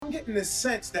I'm getting the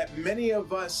sense that many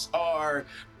of us are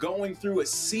going through a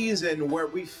season where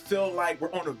we feel like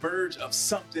we're on the verge of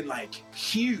something like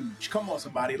huge. Come on,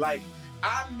 somebody. Like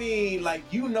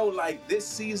this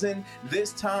season,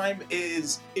 this time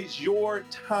is your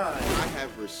time. I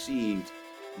have received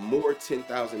more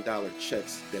 $10,000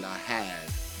 checks than I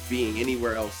have being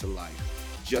anywhere else in life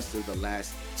just in the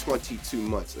last 22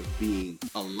 months of being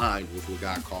aligned with what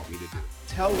God called me to do.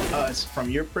 Tell us from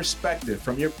your perspective,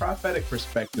 from your prophetic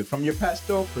perspective, from your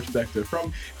pastoral perspective,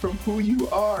 from who you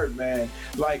are, man.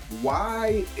 Like,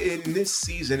 why in this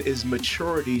season is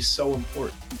maturity so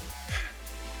important?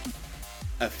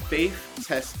 A faith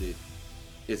tested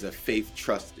is a faith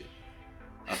trusted.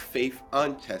 A faith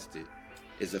untested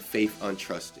is a faith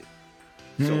untrusted.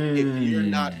 So if you're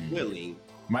not willing,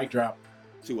 mic drop,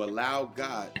 to allow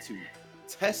God to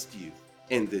test you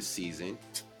in this season,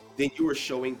 then you are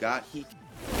showing God he.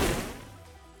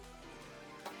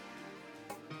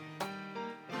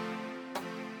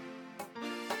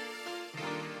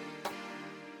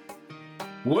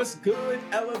 What's good,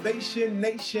 Elevation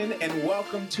Nation, and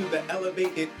welcome to the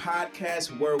Elevate It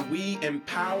podcast, where we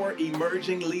empower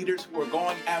emerging leaders who are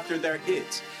going after their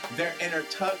it, their inner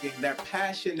tugging, their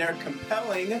passion, their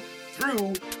compelling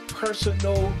through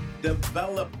personal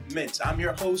development. I'm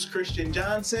your host, Christian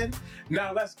Johnson.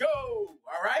 Now let's go.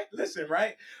 All right, listen,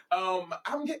 right?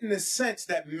 I'm getting the sense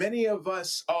that many of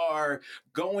us are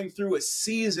going through a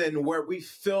season where we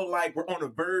feel like we're on the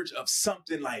verge of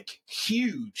something like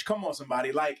huge. Come on,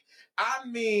 somebody. Like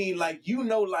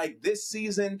this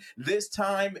season, this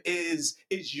time is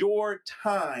your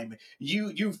time.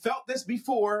 You felt this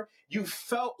before. You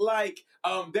felt like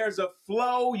there's a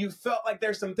flow. You felt like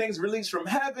there's some things released from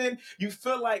heaven. You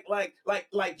feel like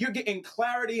you're getting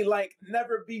clarity like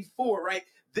never before, right?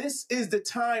 This is the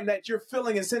time that you're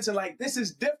feeling and sensing like this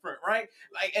is different, right?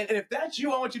 Like, and if that's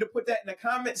you, I want you to put that in the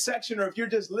comment section, or if you're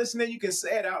just listening, you can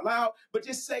say it out loud, but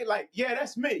just say like, yeah,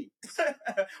 that's me.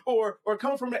 or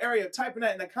come from the area of typing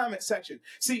that in the comment section.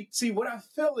 See, what I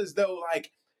feel is though,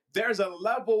 like there's a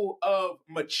level of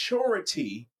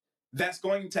maturity that's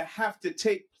going to have to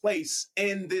take place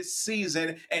in this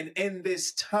season and in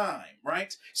this time,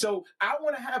 right? So I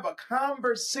want to have a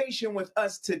conversation with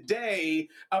us today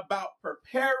about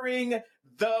preparing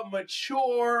the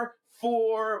mature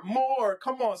for more.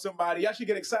 Come on, somebody. I should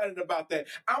get excited about that.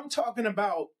 I'm talking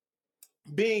about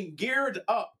being geared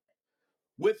up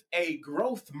with a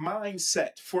growth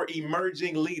mindset for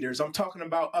emerging leaders. I'm talking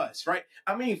about us, right?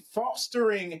 I mean,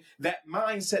 fostering that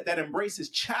mindset that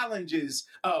embraces challenges,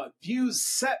 views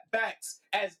setbacks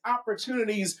as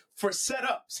opportunities for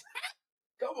setups.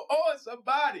 Come on,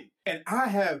 somebody. And I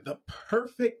have the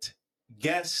perfect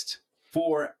guest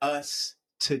for us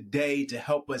today to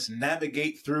help us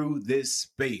navigate through this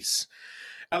space.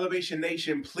 Elevation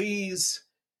Nation, please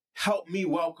help me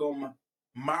welcome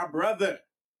my brother,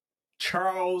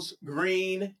 Charles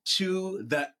Green, to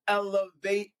the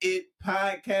Elevate It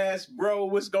podcast. Bro,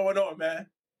 what's going on, man?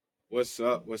 What's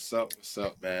up,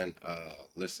 man?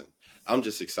 Listen, I'm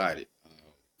just excited.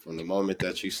 From the moment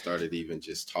that you started even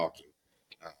just talking,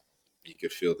 you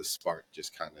could feel the spark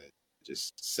just kind of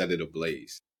just set it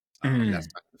ablaze. That's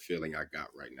not the feeling I got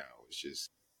right now.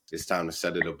 It's time to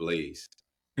set it ablaze.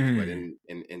 But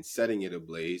in setting it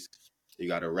ablaze, you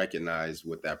got to recognize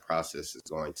what that process is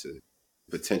going to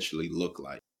potentially look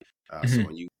like. So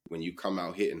when you come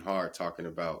out hitting hard, talking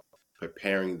about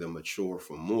preparing the mature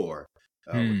for more,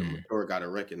 what the mature got to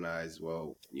recognize,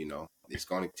 well, it's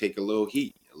going to take a little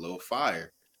heat, a little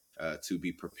fire, to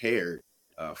be prepared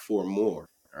for more.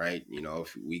 All right.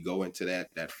 If we go into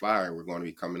that fire, we're going to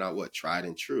be coming out tried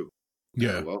and true.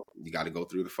 Yeah. Well, you got to go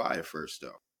through the fire first,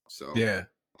 though. So yeah.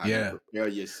 Prepare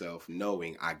yourself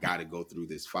knowing I got to go through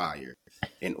this fire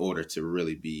in order to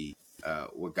really be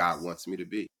what God wants me to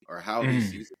be, or how he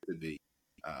sees it to be.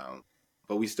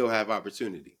 But we still have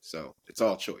opportunity. So it's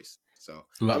all choice. So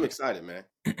I'm excited, man.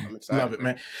 I'm excited. Love it,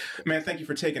 man. Man, thank you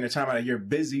for taking the time out of your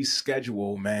busy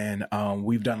schedule, man.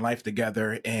 We've done life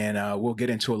together, and we'll get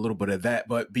into a little bit of that.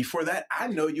 But before that, I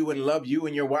know you and love you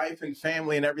and your wife and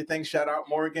family and everything. Shout out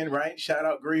Morgan, right? Shout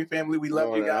out Green family. We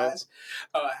love you guys.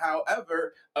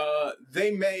 However,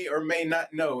 they may or may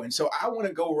not know. And so I want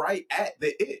to go right at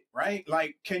the it, right?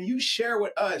 Like, can you share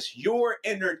with us your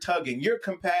inner tugging, your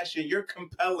compassion, your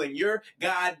compelling, your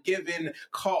God-given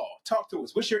call? Talk to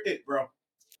us. What's your it, bro?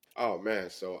 Oh man,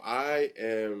 so I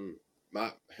am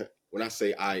when I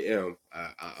say I am,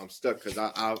 I'm stuck because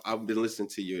I've been listening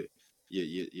to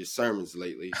your sermons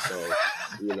lately. So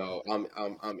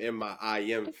I'm in my I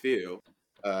am feel.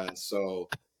 So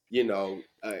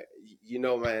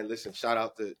man, listen, shout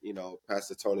out to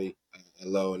Pastor Tony.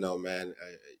 Hello, no man,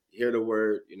 hear the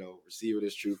word, receive it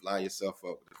as truth, line yourself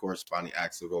up with the corresponding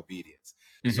acts of obedience.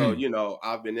 So, Hmm.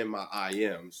 I've been in my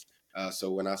IMs.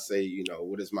 So when I say,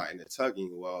 what is my inner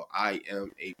tugging? Well, I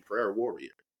am a prayer warrior.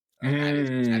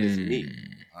 That is me.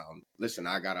 Mm. Listen,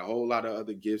 I got a whole lot of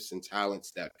other gifts and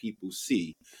talents that people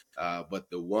see, but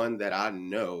the one that I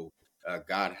know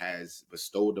God has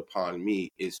bestowed upon me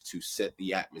is to set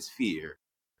the atmosphere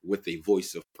with a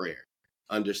voice of prayer,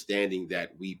 understanding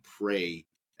that we pray,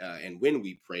 and when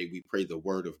we pray the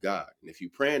word of God. And if you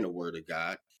pray in the word of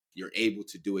God, you're able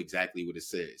to do exactly what it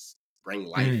says: bring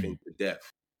life Mm. into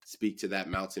death, speak to that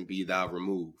mountain, be thou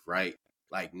removed, right?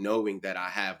 Like knowing that I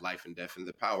have life and death in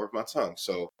the power of my tongue.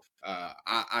 So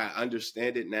I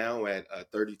understand it now at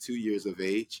 32 years of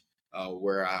age,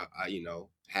 where I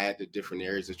had the different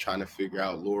areas of trying to figure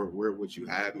out, Lord, where would you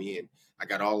have me? And I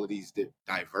got all of these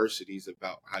diversities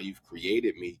about how you've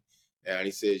created me. And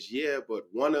he says, yeah, but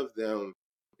one of them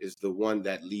is the one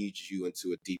that leads you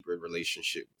into a deeper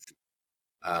relationship,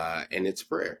 and it's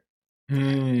prayer.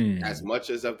 As Mm. much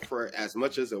as as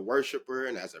much as a worshiper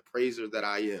and as a praiser that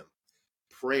I am,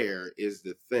 prayer is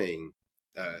the thing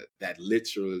that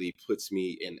literally puts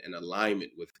me in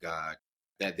alignment with God.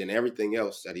 That then everything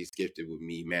else that He's gifted with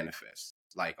me manifests.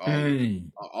 Like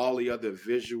Mm. all the other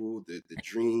visual, the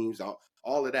dreams,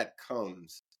 all of that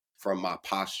comes from my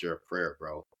posture of prayer,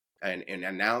 bro. And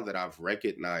now that I've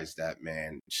recognized that,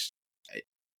 man,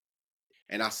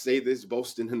 and I say this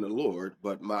boasting in the Lord,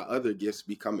 but my other gifts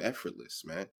become effortless,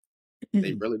 man.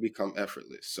 They Mm. really become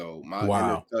effortless. So my inner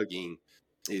Wow. tugging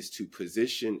is to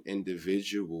position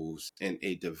individuals in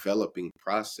a developing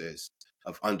process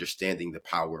of understanding the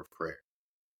power of prayer.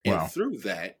 And Wow. through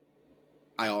that,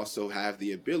 I also have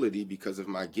the ability, because of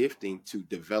my gifting, to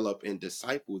develop and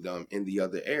disciple them in the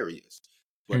other areas.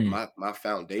 But Mm. my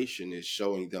foundation is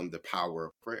showing them the power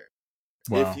of prayer.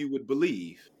 If Wow. you would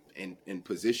believe and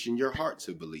position your heart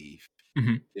to believe,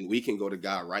 Hmm. then we can go to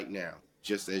God right now,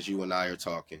 just as you and I are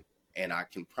talking. And I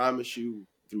can promise you,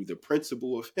 through the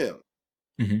principle of Him,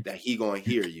 Hmm. that He gonna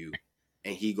hear you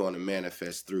and He gonna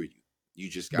manifest through you. You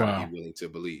just got to be Wow. willing to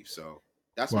believe. So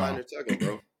that's my Wow. inner tugging,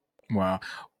 bro. Wow.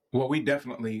 Well, we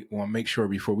definitely want to make sure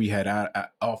before we head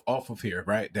off of here,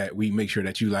 right, that we make sure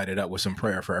that you light it up with some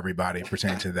prayer for everybody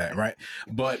pertaining to that, right?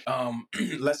 But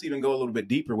let's even go a little bit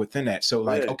deeper within that. So,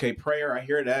 like, Yeah, okay, prayer, I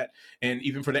hear that, and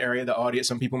even for the area, the audience,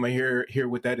 some people may hear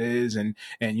what that is, and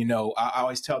I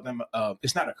always tell them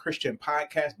it's not a Christian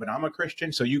podcast, but I'm a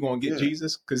Christian, so you're gonna get yeah.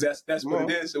 Jesus because that's Come what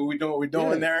it on. is. So we doing what we're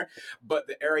doing Yeah. there. But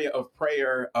the area of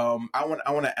prayer, I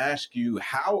want to ask you,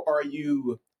 how are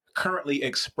you currently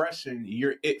expressing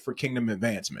your it for kingdom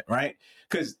advancement, right?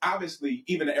 Because obviously,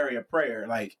 even the area of prayer,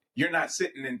 like you're not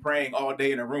sitting and praying all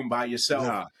day in a room by yourself,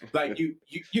 Nah. like you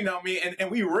know what I mean. And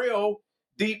we real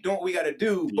deep doing what we got to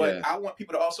do, but Yeah. I want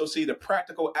people to also see the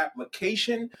practical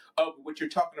application of what you're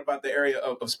talking about, the area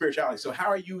of spirituality. So, how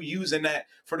are you using that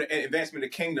for the advancement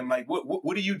of the kingdom? Like,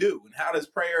 what do you do, and how is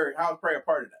prayer a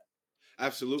part of that?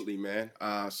 Absolutely, man.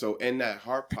 So in that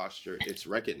heart posture, it's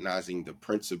recognizing the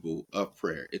principle of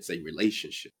prayer. It's a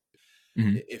relationship.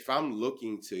 Mm-hmm. If I'm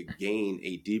looking to gain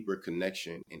a deeper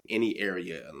connection in any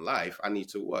area in life, I need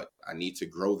to what? I need to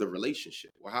grow the relationship.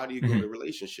 Well, how do you grow Mm-hmm. the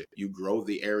relationship? You grow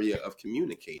the area of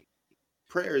communicating.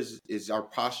 Prayer is our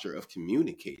posture of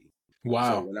communicating. So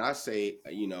Wow. when I say,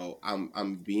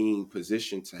 I'm being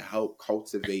positioned to help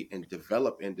cultivate and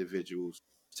develop individuals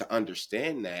to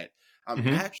understand that, I'm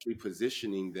Mm-hmm. actually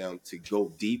positioning them to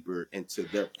go deeper into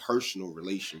their personal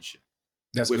relationship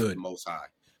That's with the good. Most High.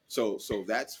 So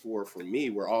that's for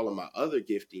me where all of my other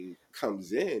gifting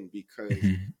comes in, because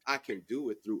Mm-hmm. I can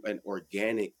do it through an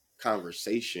organic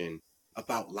conversation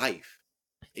about life.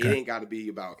 It Okay. ain't got to be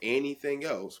about anything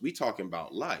else. We talking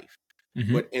about life.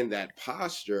 Mm-hmm. But in that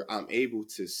posture, I'm able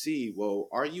to see, well,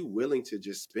 are you willing to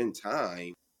just spend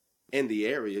time in the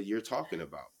area you're talking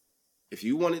about? If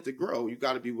you want it to grow, you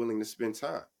got to be willing to spend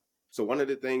time. So one of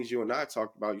the things you and I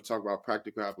talked about, you talk about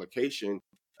practical application.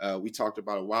 We talked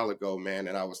about a while ago, man,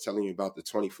 and I was telling you about the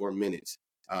 24 minutes,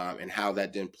 and how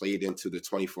that then played into the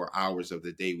 24 hours of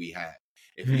the day we had.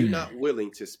 If you're Mm. not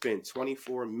willing to spend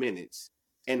 24 minutes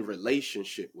in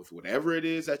relationship with whatever it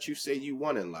is that you say you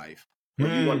want in life, or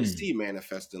you want to Mm. see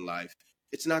manifest in life,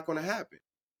 it's not going to happen,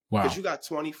 because Wow. you got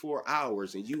 24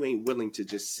 hours and you ain't willing to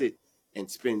just sit and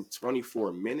spend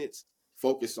 24 minutes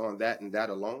focus on that and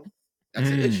that alone. That's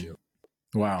an Mm. issue.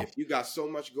 Wow. If you got so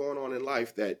much going on in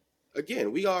life that,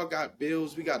 again, we all got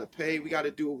bills, we got to pay, we got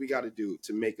to do what we got to do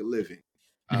to make a living.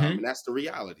 Mm-hmm. And that's the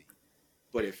reality.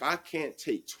 But if I can't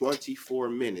take 24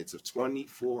 minutes of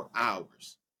 24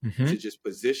 hours Mm-hmm. to just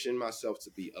position myself to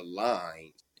be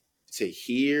aligned to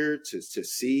hear, to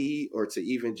see, or to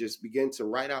even just begin to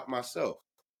write out myself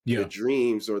the Yeah.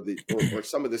 dreams or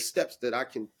some of the steps that I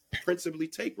can principally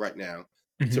take right now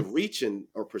to reaching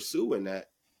or pursuing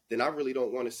that, then I really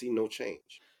don't want to see no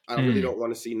change. I really don't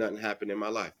want to see nothing happen in my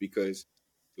life, because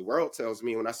the world tells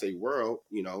me, when I say world,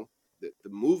 the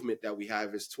movement that we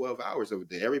have is 12 hours of a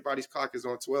day. Everybody's clock is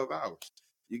on 12 hours.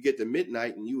 You get to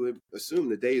midnight and you would assume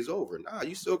the day is over. Nah,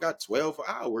 you still got 12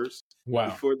 hours Wow.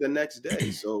 before the next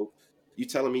day. So you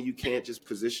telling me you can't just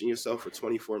position yourself for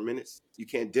 24 minutes? You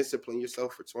can't discipline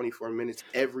yourself for 24 minutes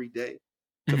every day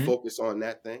to focus on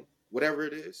that thing, whatever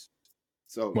it is?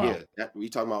 So Wow. yeah, that we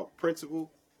talking about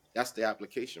principle. That's the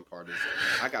application part. Is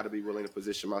I got to be willing to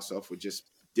position myself with just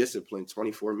discipline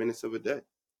 24 minutes of a day.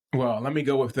 Well, let me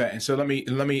go with that, and so let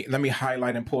me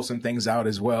highlight and pull some things out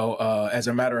as well. As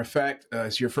a matter of fact,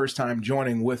 it's your first time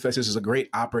joining with us. This is a great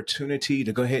opportunity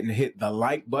to go ahead and hit the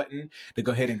like button, to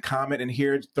go ahead and comment in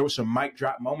here, throw some mic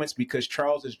drop moments, because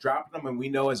Charles is dropping them, and we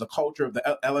know as a culture of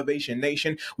the Elevation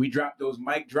Nation, we drop those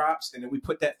mic drops and then we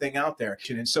put that thing out there.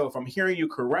 And so, if I'm hearing you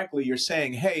correctly, you're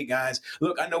saying, "Hey guys,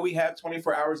 look, I know we have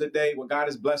 24 hours a day, what God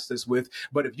has blessed us with,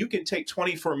 but if you can take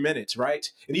 24 minutes,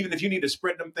 right, and even if you need to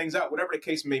spread them things out, whatever the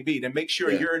case may be, to make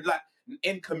sure you're not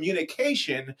in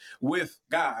communication with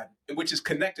God, which is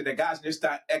connected, that God's just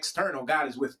not external, God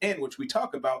is within, which we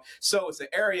talk about. So it's an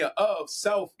area of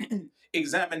self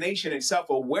examination and self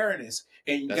awareness.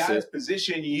 And That's God has it.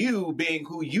 positioned you being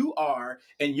who you are,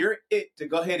 and you're it to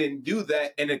go ahead and do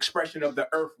that in expression of the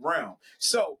earth realm.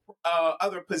 So,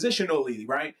 other positionally,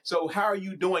 right? So, how are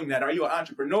you doing that? Are you an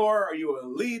entrepreneur? Are you a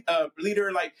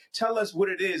leader? Like, tell us what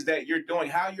it is that you're doing,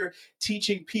 how you're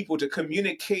teaching people to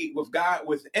communicate with God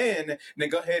within, and then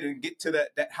go ahead and get to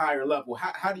that higher level.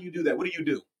 How do you do that? What do you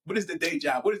do? What is the day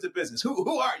job? What is the business?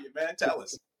 Who are you, man? Tell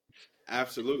us.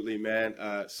 Absolutely, man.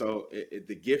 So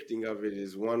the gifting of it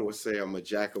is, one would say I'm a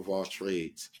jack of all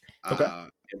trades. Okay.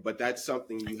 But that's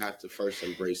something you have to first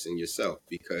embrace in yourself,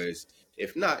 because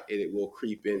if not, it will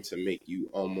creep in to make you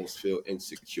almost feel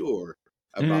insecure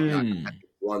about not having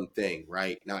one thing,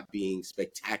 right? Not being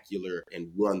spectacular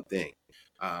in one thing.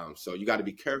 So you got to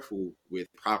be careful with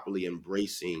properly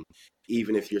embracing,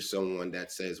 even if you're someone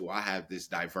that says, well, I have this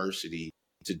diversity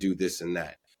to do this and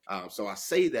that. So I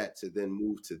say that to then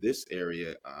move to this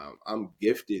area. I'm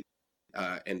gifted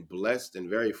and blessed and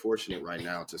very fortunate right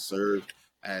now to serve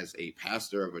as a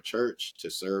pastor of a church,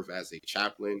 to serve as a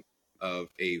chaplain of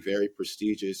a very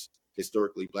prestigious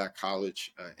historically Black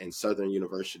college and Southern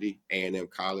University, A&M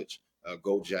College.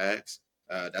 Go Jags.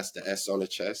 That's the S on the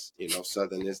chest.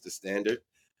 Southern is the standard.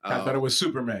 I thought it was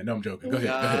Superman. No, I'm joking. Go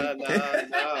ahead.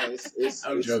 Nah.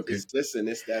 I'm joking. Listen,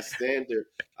 it's that standard.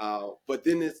 But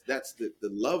then that's the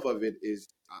love of it is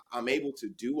I'm able to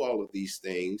do all of these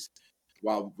things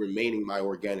while remaining my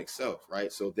organic self,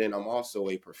 right? So then I'm also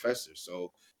a professor.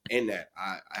 So in that,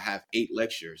 I have 8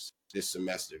 lectures this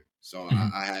semester. So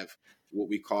I have what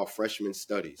we call freshman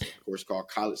studies, a course called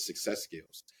College Success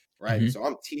Skills, right? So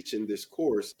I'm teaching this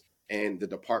course in the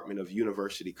Department of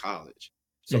University College.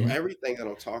 So everything that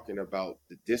I'm talking about,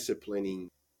 the disciplining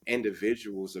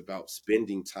individuals about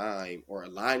spending time or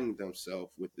aligning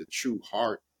themselves with the true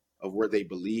heart of where they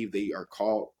believe they are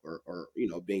called or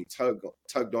being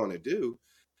tugged on to do.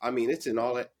 I mean, it's in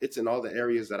all the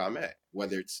areas that I'm at,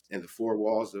 whether it's in the 4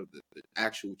 walls of the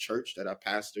actual church that I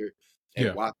pastor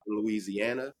in Watson,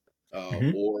 Louisiana,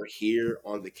 or here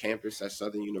on the campus at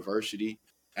Southern University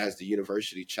as the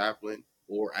university chaplain,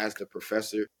 or as the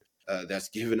professor that's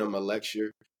giving them a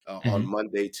lecture on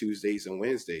Monday, Tuesdays, and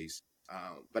Wednesdays.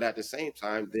 But at the same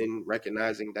time, then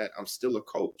recognizing that I'm still a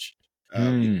coach.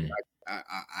 Because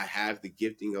I have the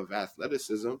gifting of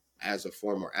athleticism as a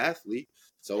former athlete.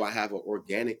 So I have an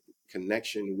organic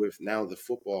connection with now the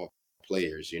football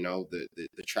players,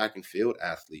 the track and field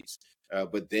athletes.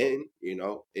 But then,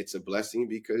 it's a blessing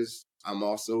because I'm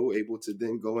also able to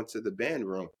then go into the band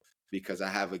room because I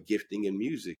have a gifting in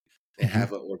music and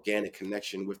have an organic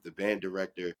connection with the band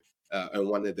director and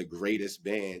one of the greatest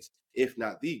bands, if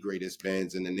not the greatest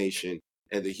bands in the nation,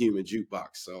 and the Human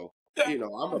Jukebox. So, I'm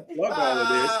gonna plug all of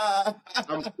this.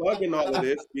 I'm plugging all of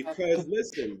this because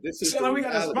listen, this is the So we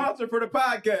got a reality. sponsor for the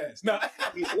podcast. No.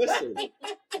 Listen,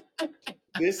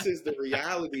 this is the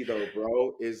reality though,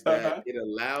 bro, is that it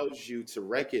allows you to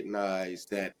recognize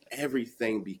that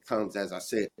everything becomes, as I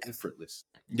said, effortless.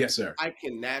 Yes, sir. I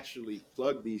can naturally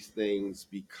plug these things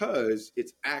because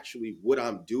it's actually what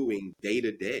I'm doing day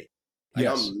to day. Like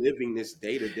I'm living this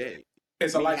day to day.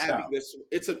 It's a lifestyle.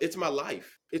 It's my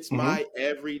life. It's my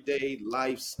everyday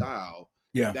lifestyle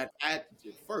that at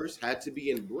first had to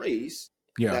be embraced,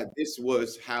 that this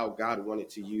was how God wanted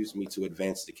to use me to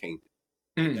advance the kingdom.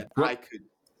 That I could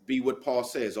be what Paul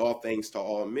says, all things to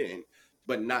all men,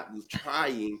 but not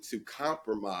trying to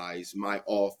compromise my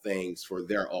all things for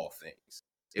their all things,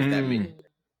 if that makes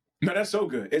Mm. No, that's so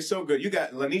good. It's so good. You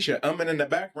got Lanisha in the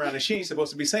background, and she ain't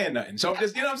supposed to be saying nothing. So I'm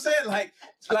just, you know what I'm saying?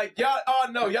 Like y'all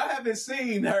all know, y'all haven't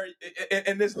seen her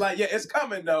in this. Like, yeah, it's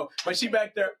coming though. But she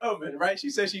back there right?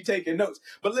 She says she taking notes.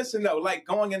 But listen though, like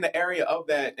going in the area of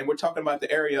that, and we're talking about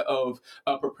the area of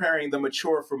preparing the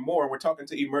mature for more. And we're talking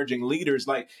to emerging leaders.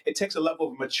 Like it takes a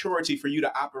level of maturity for you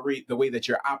to operate the way that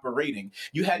you're operating.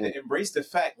 You had sense. to embrace the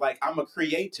fact, like I'm a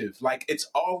creative. Like it's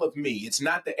all of me. It's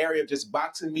not the area of just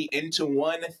boxing me into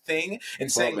one thing and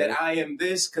saying that I am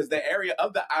this, because the area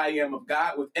of the I am of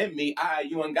God within me,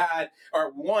 you and God are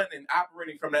one, and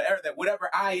operating from that area, that whatever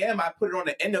I am, I put it on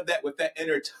the end of that with that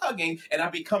inner tugging, and I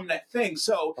become that thing.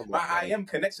 So my I am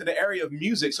connects to the area of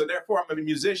music. So therefore I'm a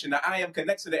musician. The I am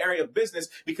connects to the area of business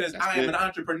because I am an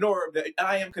entrepreneur. The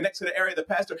I am connects to the area of the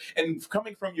pastor. And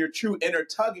coming from your true inner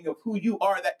tugging of who you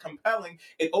are, that compelling,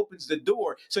 it opens the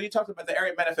door. So you talked about the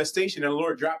area of manifestation, and the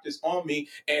Lord dropped this on me,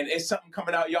 and it's something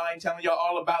coming out. Y'all ain't telling y'all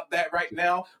all about that right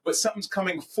now, but something's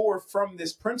coming forth from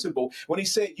this principle. When he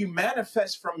said you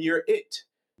manifest from your it.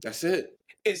 That's it.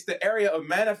 It's the area of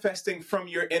manifesting from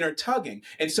your inner tugging.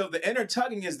 And so the inner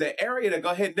tugging is the area to go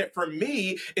ahead. And for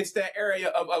me, it's that area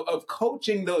of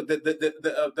coaching,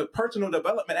 the personal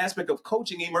development aspect of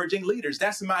coaching emerging leaders.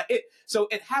 That's my it. So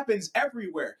it happens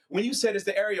everywhere. When you said it's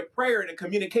the area of prayer and the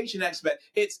communication aspect,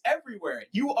 it's everywhere.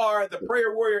 You are the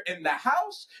prayer warrior in the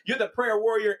house. You're the prayer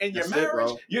warrior in your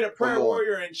marriage. You're the prayer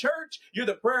warrior in church. You're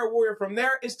the prayer warrior from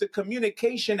there. It's the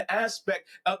communication aspect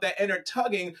of that inner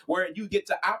tugging where you get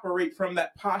to operate from that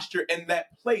posture in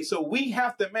that place. So we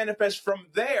have to manifest from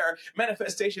there,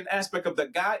 manifestation aspect of the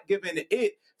God-given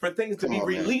it, for things to be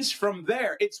released from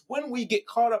there. It's when we get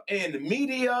caught up in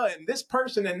media and this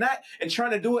person and that and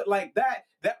trying to do it like that,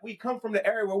 that we come from the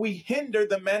area where we hinder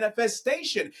the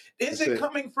manifestation. Is it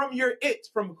coming from your it,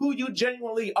 from who you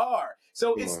genuinely are?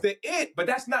 So it's the it, but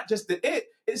that's not just the it.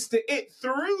 It's the it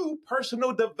through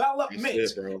personal development.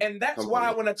 And that's why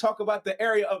I want to talk about the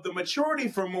area of the maturity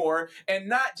for more, and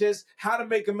not just how to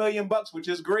make $1 million, which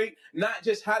is great. Not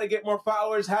just how to get more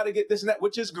followers, how to get this and that,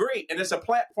 which is great. And it's a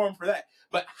platform for that.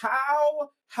 But how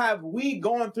have we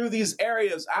gone through these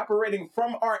areas, operating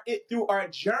from our it through our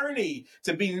journey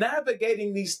to be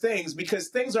navigating these things, because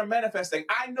things are manifesting.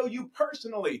 I know you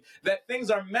personally that things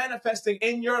are manifesting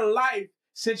in your life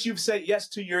since you've said yes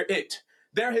to your it.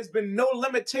 There has been no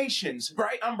limitations,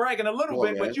 right? I'm bragging a little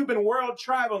bit, but you've been world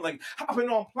traveling, hopping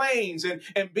on planes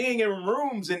and being in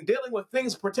rooms and dealing with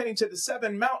things pertaining to the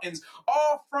 7 mountains,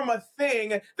 all from a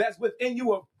thing that's within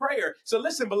you of prayer. So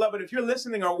listen, beloved, if you're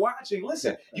listening or watching,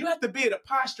 listen, you have to be at a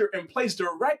posture and place to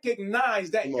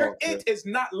recognize that your it is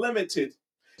not limited.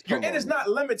 Your it is not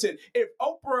limited. If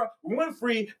Oprah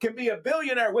Winfrey can be a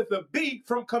billionaire with a B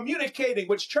from communicating,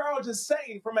 which Charles is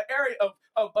saying from an area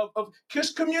of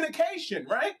just communication,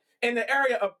 right? In the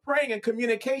area of praying and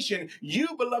communication, you,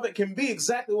 beloved, can be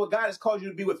exactly what God has called you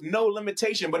to be with no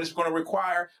limitation, but it's going to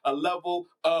require a level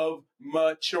of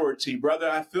maturity. Brother,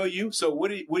 I feel you. So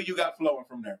what do you got flowing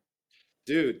from there?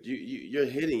 Dude, you're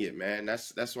hitting it, man.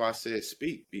 That's why I said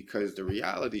speak, because the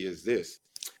reality is this.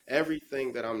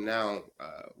 Everything that I'm now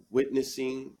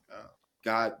witnessing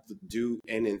God do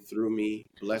in and through me,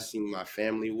 blessing my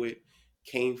family with,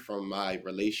 came from my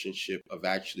relationship of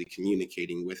actually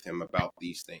communicating with him about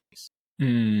these things.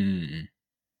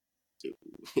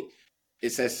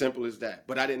 It's as simple as that.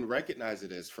 But I didn't recognize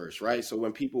it as first, right? So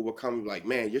when people would come like,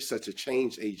 man, you're such a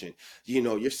change agent. You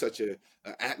know, you're such a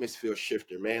atmosphere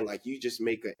shifter, man. Like you just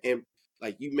make an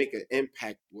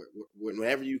impact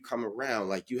whenever you come around.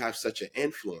 Like you have such an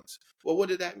influence. Well, what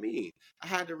did that mean? I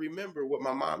had to remember what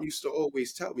my mom used to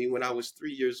always tell me when I was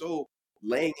 3 years old,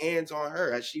 laying hands on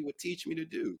her as she would teach me to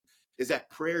do, is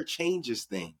that prayer changes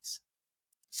things.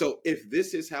 So if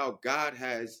this is how God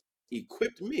has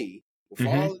equipped me with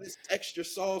all of this extra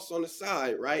sauce on the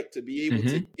side, right, to be able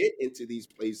to get into these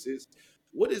places,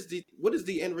 what is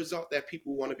the end result that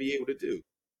people want to be able to do?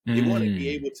 They want to be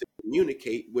able to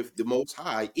communicate with the Most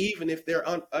High, even if they're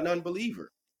an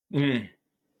unbeliever.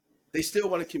 They still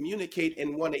want to communicate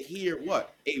and want to hear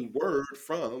what? A word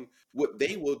from what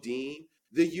they will deem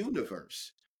the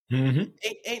universe.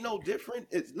 Ain't no different.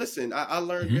 Listen, I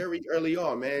learned very early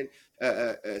on, man.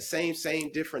 Same,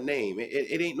 different name.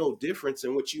 It ain't no difference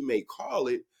in what you may call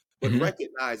it, but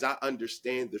recognize I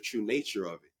understand the true nature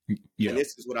of it. And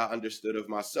this is what I understood of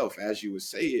myself, as you would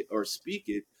say it or speak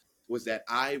it, was that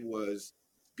I was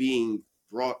being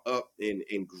brought up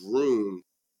and groomed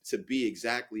to be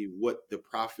exactly what the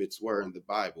prophets were in the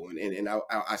Bible. And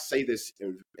I say this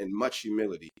in much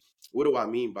humility. What do I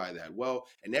mean by that? Well,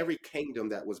 in every kingdom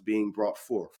that was being brought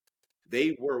forth,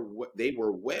 they were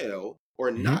well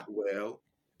or Hmm. not well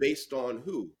based on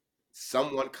who?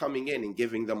 Someone coming in and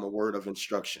giving them a word of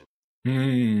instruction.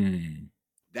 Hmm.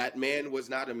 That man was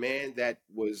not a man that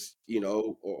was,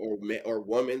 or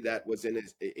woman that was in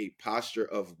a posture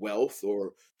of wealth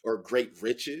or great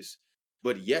riches,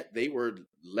 but yet they were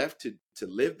left to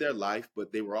live their life,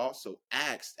 but they were also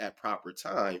asked at proper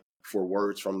time for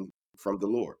words from the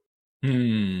Lord.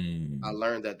 I Hmm.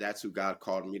 learned that that's who God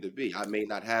called me to be. I may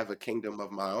not have a kingdom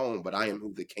of my own, but I am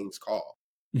who the kings call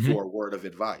Hmm. for a word of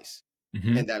advice.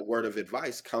 Hmm. And that word of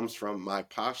advice comes from my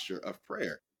posture of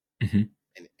prayer. Hmm.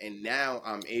 And now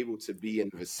I'm able to be in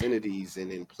vicinities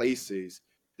and in places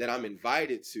that I'm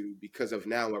invited to because of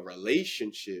now a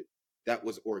relationship that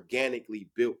was organically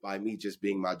built by me just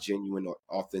being my genuine or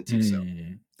authentic self.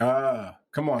 Hmm.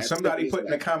 Come on. As simple Somebody as put in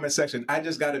the that. comment section, I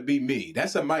just got to be me.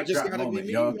 That's a I mic just drop gotta be moment,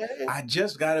 me, y'all. man. I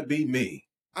just got to be me.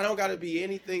 I don't gotta be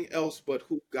anything else but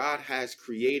who God has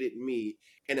created me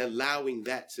and allowing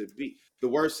that to be. The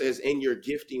word says, in your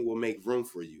gifting will make room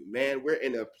for you. Man, we're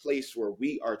in a place where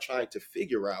we are trying to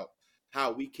figure out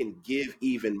how we can give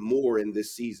even more in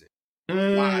this season.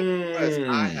 Why? Because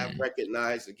I have Mm.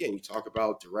 recognized, again, you talk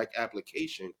about direct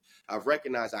application. I've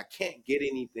recognized I can't get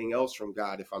anything else from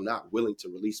God if I'm not willing to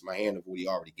release my hand of what he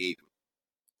already gave me.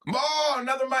 Come on,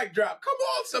 another mic drop. Come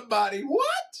on, somebody.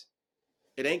 What?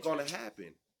 It ain't going to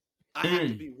happen. I have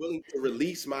to Mm. be willing to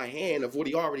release my hand of what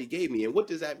he already gave me. And what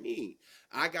does that mean?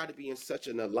 I got to be in such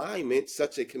an alignment,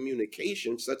 such a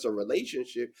communication, such a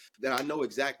relationship that I know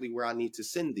exactly where I need to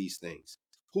send these things,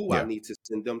 who I Yeah. need to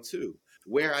send them to,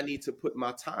 where I need to put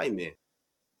my time in.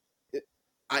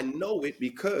 I know it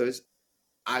because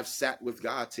I've sat with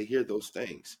God to hear those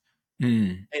things.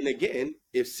 Mm. And again,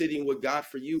 if sitting with God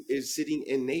for you is sitting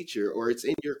in nature or it's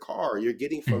in your car, you're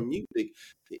getting Mm. from music,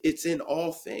 it's in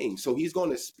all things. So he's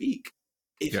going to speak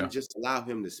if you Yeah. just allow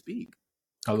him to speak.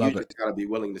 I You love it. just got to be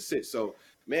willing to sit. So,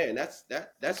 man,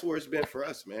 that's where it's been for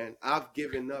us, man. I've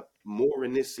given up more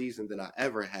in this season than I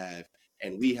ever have,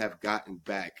 and we have gotten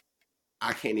back.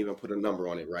 I can't even put a number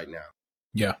on it right now.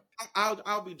 Yeah.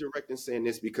 I'll be direct in saying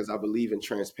this because I believe in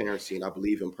transparency and I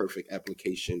believe in perfect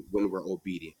application when we're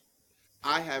obedient.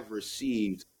 I have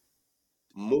received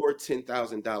more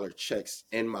 $10,000 checks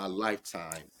in my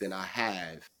lifetime than I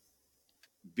have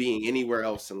being anywhere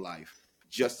else in life,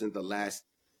 just in the last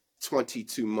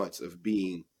 22 months of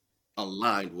being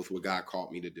aligned with what God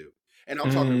called me to do. And I'm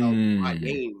talking about my Mm.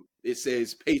 name. It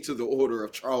says pay to the order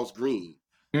of Charles Green,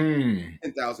 Mm.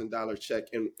 $10,000 check.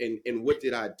 And what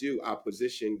did I do? I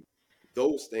positioned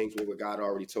those things with what God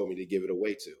already told me to give it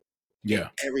away to. And Yeah.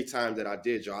 every time that I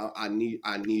did, y'all, I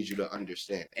need you to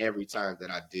understand. Every time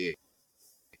that I did,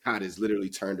 God has literally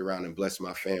turned around and blessed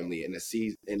my family in a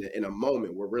season, in a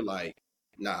moment where we're like,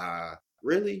 nah,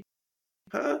 really?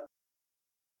 Huh?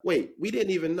 Wait, we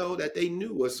didn't even know that they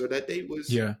knew us or that they was.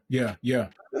 Yeah. Yeah. Yeah.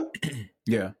 Huh?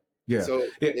 Yeah. Yeah. So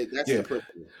Yeah. that's the Yeah.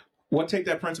 principle. Well, take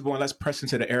that principle and let's press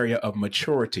into the area of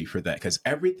maturity for that, because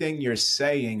everything you're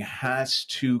saying has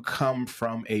to come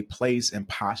from a place and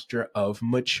posture of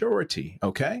maturity.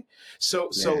 Okay, so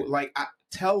Man, like,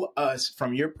 tell us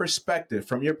from your perspective,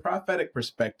 from your prophetic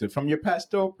perspective, from your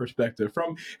pastoral perspective,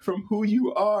 from who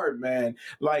you are, man.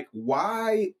 Like,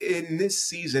 why in this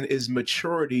season is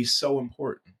maturity so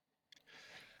important?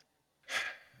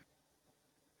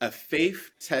 a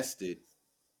faith tested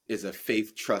is a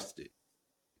faith trusted.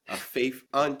 A faith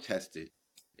untested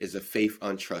is a faith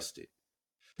untrusted.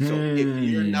 So if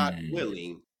you're not Hmm.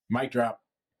 willing Mic drop.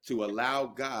 to allow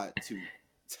God to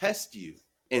test you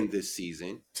in this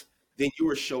season, then you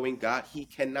are showing God he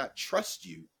cannot trust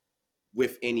you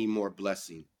with any more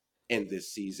blessing in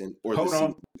this season or the Hold on.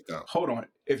 season to come. Hold on.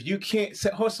 If you can't slow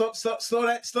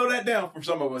that down for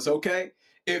some of us, okay?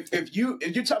 If you're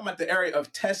talking about the area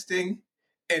of testing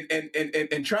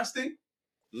and trusting,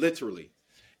 Literally.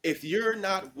 If you're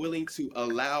not willing to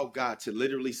allow God to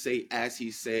literally say, as he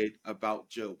said about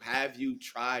Job, have you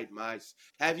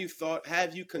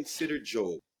considered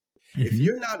Job? If mm-hmm,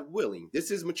 you're not willing,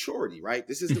 this is maturity, right?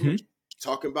 This is mm-hmm,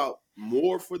 talking about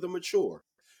more for the mature.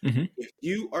 mm-hmm. If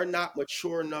you are not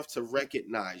mature enough to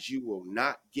recognize you will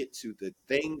not get to the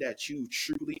thing that you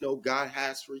truly know God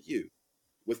has for you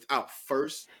without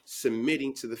first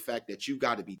submitting to the fact that you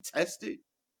got to be tested,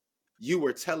 you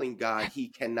are telling God he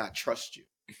cannot trust you.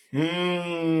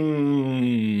 Mm.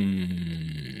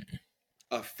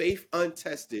 A faith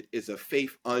untested is a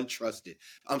faith untrusted.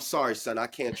 I'm sorry, son, I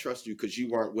can't trust you because you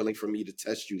weren't willing for me to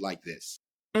test you like this.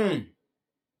 Mm.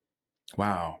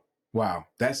 Wow. Wow,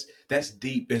 that's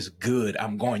deep. Is good.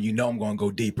 I'm going. I'm going to go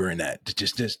deeper in that.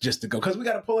 Just to go because we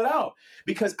got to pull it out.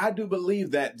 Because I do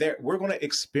believe that we're going to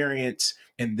experience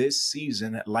in this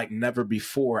season like never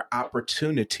before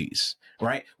opportunities,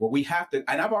 right? Where we have to.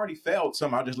 And I've already failed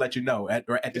some. I'll just let you know. Yeah,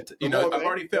 come on, I've man.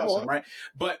 already Come failed some, on. right?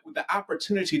 But the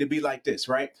opportunity to be like this,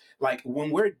 right? Like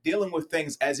when we're dealing with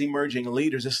things as emerging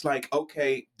leaders, it's like,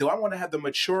 okay, do I want to have the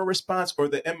mature response or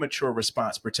the immature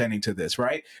response pertaining to this,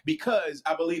 right? Because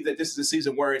I believe that this is a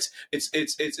season where it's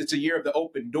a year of the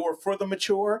open door for the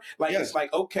mature. Like Yeah. it's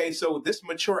like, okay, so this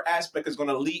mature aspect is going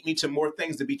to lead me to more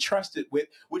things to be trusted with,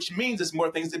 which means it's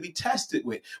more things to be tested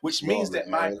with, which Come means on, that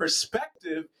my man.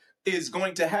 perspective is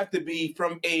going to have to be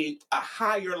from a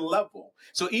higher level.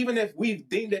 So even if we've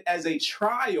deemed it as a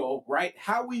trial, right,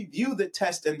 how we view the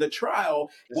test and the trial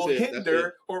That's will it. That's it.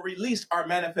 hinder or release our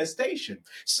manifestation.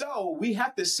 So we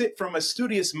have to sit from a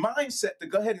studious mindset to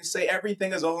go ahead and say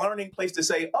everything is a learning place to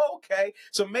say, oh, okay,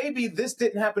 so maybe this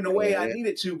didn't happen the way I Man.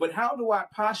 needed to, but how do I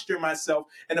posture myself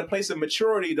in a place of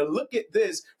maturity to look at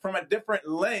this from a different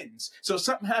lens? So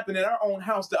something happened in our own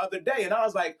house the other day, and I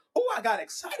was like, oh, I got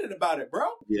excited about it, bro.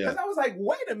 Yeah. Because I was like,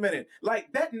 wait a minute.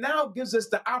 Like that now gives us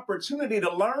the opportunity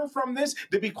to learn from this,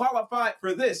 to be qualified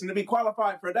for this and to be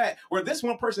qualified for that. Where this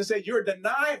one person said, you're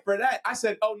denied for that. I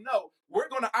said, oh no, we're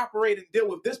going to operate and deal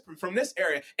with this from this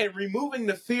area and removing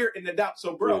the fear and the doubt.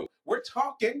 So, Yeah. bro, we're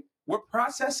talking, we're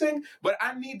processing, but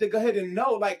I need to go ahead and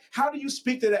know, like, how do you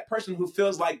speak to that person who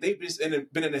feels like they've just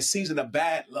been in a season of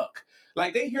bad luck?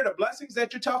 Like they hear the blessings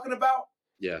that you're talking about,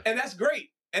 Yeah. and that's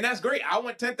great. And that's great. I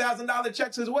want $10,000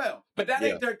 checks as well. But that Yeah.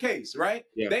 ain't their case, right?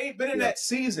 Yeah. They ain't been in Yeah. that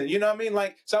season. You know what I mean?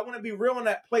 Like, so I want to be real in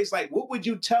that place. Like, what would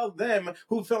you tell them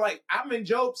who feel like I'm in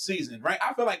Job's season, right?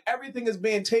 I feel like everything is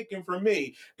being taken from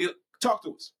me. Talk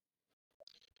to us.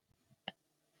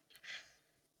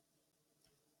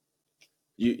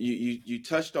 You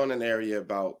touched on an area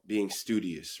about being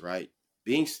studious, right?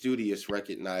 Being studious,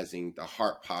 recognizing the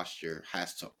heart posture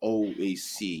has to always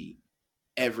see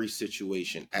every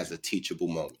situation as a teachable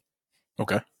moment.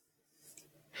 Okay.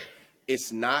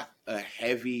 It's not a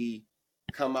heavy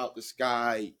come out the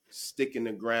sky, stick in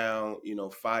the ground,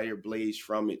 fire blaze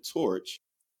from it torch.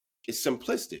 It's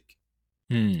simplistic.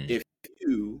 If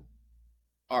you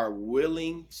are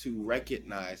willing to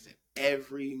recognize that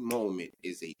every moment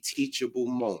is a teachable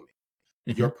moment,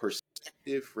 your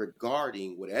perspective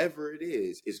regarding whatever it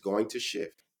is going to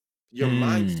shift. Your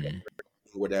mindset,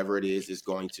 whatever it is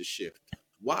going to shift.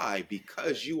 Why?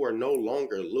 Because you are no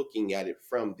longer looking at it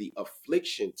from the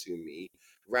affliction to me,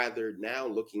 rather now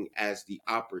looking as the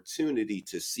opportunity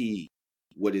to see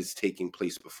what is taking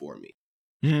place before me.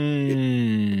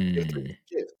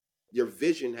 Your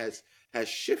vision has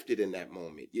shifted in that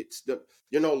moment.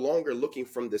 You're no longer looking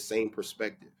from the same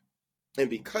perspective. And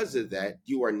because of that,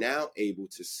 you are now able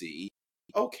to see,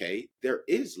 okay, there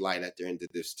is light at the end of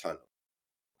this tunnel.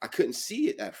 I couldn't see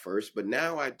it at first, but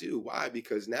now I do. Why?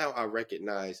 Because now I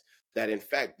recognize that, in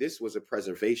fact, this was a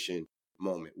preservation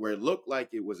moment where it looked like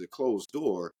it was a closed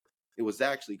door. It was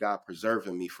actually God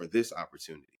preserving me for this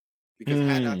opportunity. Because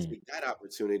had I taken that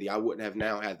opportunity, I wouldn't have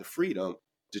now had the freedom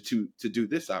to do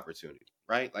this opportunity,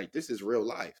 right? Like this is real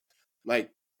life. Like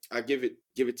I give it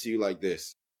to you like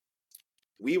this.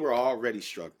 We were already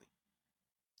struggling.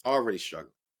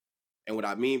 And what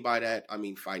I mean by that, I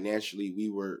mean financially,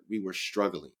 we were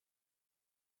struggling.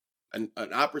 An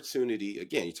opportunity,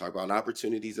 again, you talk about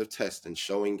opportunities of test and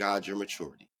showing God your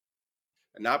maturity.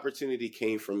 An opportunity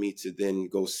came for me to then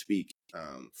go speak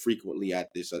frequently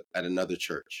at another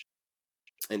church.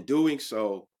 And doing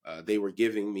so, they were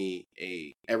giving me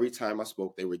every time I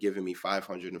spoke, they were giving me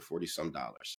 $540 some.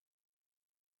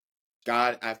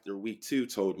 God, after week 2,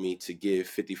 told me to give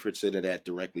 50% of that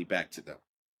directly back to them.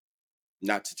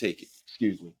 Not to take it.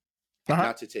 Excuse me.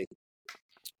 Not to take it.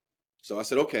 So I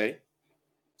said, okay.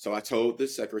 So I told the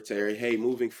secretary, hey,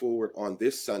 moving forward on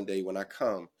this Sunday when I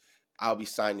come, I'll be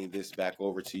signing this back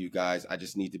over to you guys. I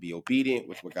just need to be obedient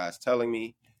with what God's telling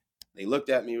me. They looked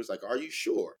at me, was like, are you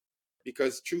sure?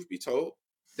 Because truth be told,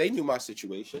 they knew my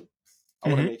situation. I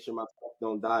want to make sure my stuff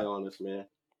don't die on us, man.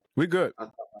 We good. I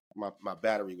thought my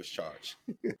battery was charged.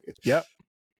 Yep.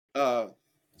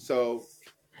 So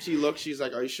she looked, she's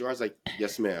like, are you sure? I was like,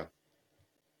 yes, ma'am.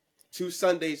 2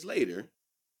 Sundays later,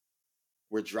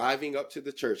 we're driving up to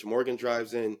the church. Morgan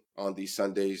drives in on these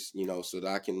Sundays, so that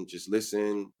I can just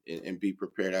listen and be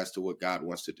prepared as to what God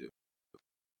wants to do.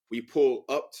 We pull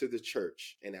up to the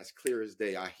church, and as clear as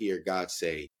day, I hear God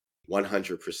say,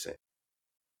 100%.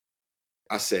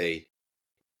 I say,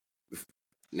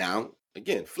 now,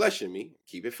 again, flesh in me,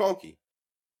 keep it funky.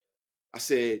 I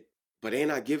said, but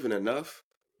ain't I giving enough?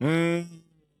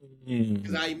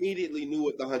 Because I immediately knew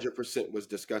what the 100% was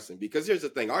discussing. Because here's the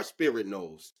thing, our spirit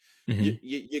knows. Mm-hmm.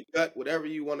 Your gut, whatever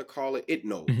you want to call it, it Mm-hmm.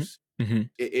 knows. Mm-hmm.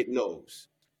 It knows.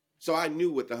 So I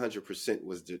knew what the 100%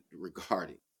 was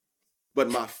regarding. But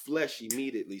my flesh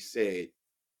immediately said,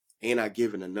 ain't I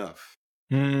giving enough?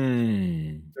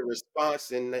 Mm. The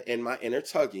response in my inner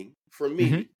tugging, for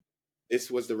Mm-hmm. me,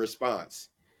 this was the response.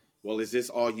 Well, is this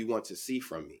all you want to see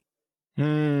from me?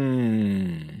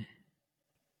 Mm.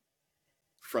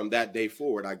 From that day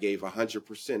forward, I gave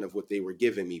 100% of what they were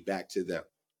giving me back to them.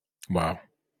 Wow.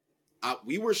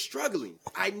 We were struggling.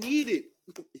 I needed,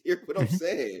 hear what I'm Mm-hmm.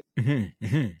 saying? Mm-hmm.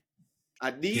 Mm-hmm.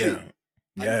 I needed,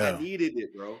 Yeah. I Yeah. needed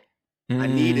it, bro. I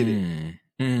needed it.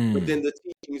 Mm. But Mm. then the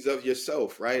teachings of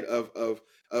yourself, right? Of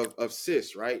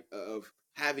sis, right? Of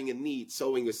having a need,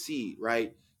 sowing a seed,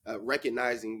 right?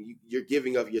 Recognizing you're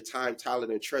giving of your time,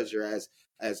 talent, and treasure,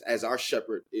 as our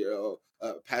shepherd,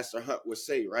 Pastor Hunt would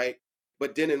say, right?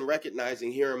 But then in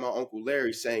recognizing, hearing my Uncle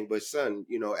Larry saying, "But son,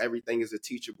 everything is a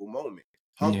teachable moment.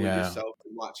 Humble Yeah. yourself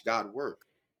and watch God work."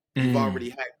 You've Mm. already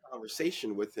had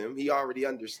conversation with him. He already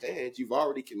understands. You've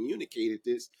already communicated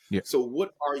this. Yeah. So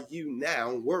what are you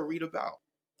now worried about?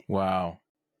 Wow.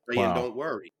 Pray and Wow. don't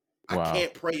worry. I Wow.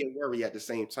 can't pray and worry at the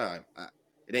same time.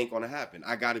 It ain't going to happen.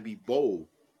 I got to be bold.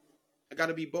 I got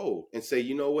to be bold and say,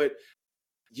 you know what?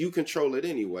 You control it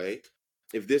anyway.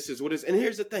 If this is what is, and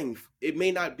here's the thing, it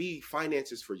may not be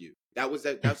finances for you.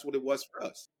 That's what it was for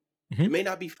us. Mm-hmm. It may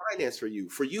not be finance for you.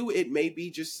 For you, it may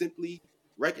be just simply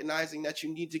recognizing that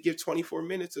you need to give 24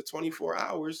 minutes or 24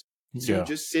 hours to Yeah.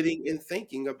 just sitting and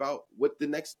thinking about what the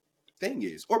next thing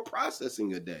is, or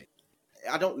processing a day.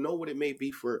 I don't know what it may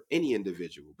be for any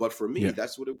individual, but for me, Yeah.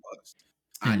 that's what it was.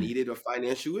 I needed a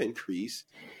financial increase,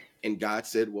 and God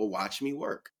said, well, watch me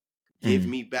work. Give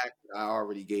me back what I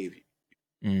already gave you.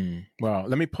 Well,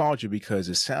 let me pause you because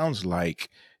it sounds like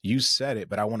you said it,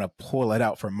 but I want to pull it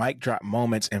out for mic drop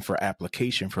moments and for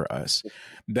application for us,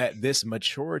 that this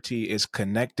maturity is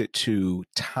connected to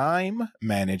time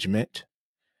management,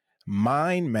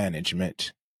 mind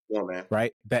management, Yeah, man.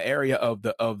 right? The area of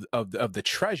the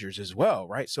treasures as well,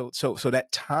 right? So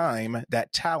that time,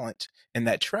 that talent, and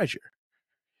that treasure.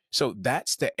 So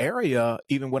that's the area,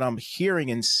 even what I'm hearing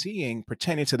and seeing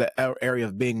pertaining to the area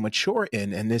of being mature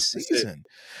in this season.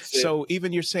 That's it. So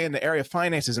even you're saying the area of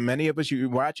finances, and many of us, you're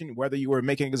watching, whether you were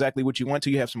making exactly what you want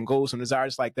to, you have some goals, some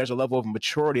desires, like there's a level of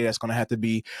maturity that's going to have to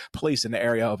be placed in the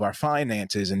area of our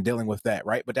finances and dealing with that,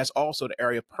 right? But that's also the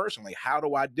area personally. How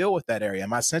do I deal with that area?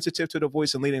 Am I sensitive to the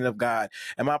voice and leading of God?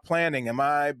 Am I planning? Am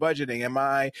I budgeting? Am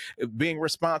I being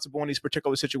responsible in these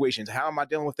particular situations? How am I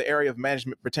dealing with the area of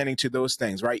management pertaining to those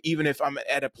things, right? Even if I'm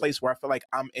at a place where I feel like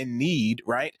I'm in need,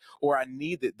 right? Or I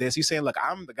need this. He's saying, look,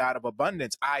 I'm the God of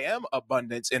abundance. I am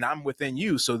abundance and I'm within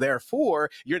you. So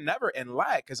therefore, you're never in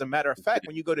lack. As a matter of fact,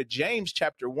 when you go to James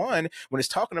chapter 1, when it's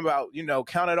talking about,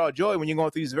 count it all joy when you're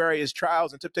going through these various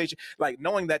trials and temptation, like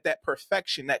knowing that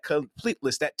perfection, that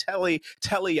completeness, that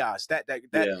teleos,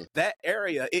 that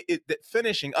area, that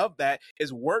finishing of that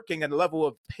is working at a level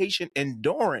of patient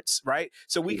endurance, right?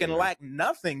 So we can lack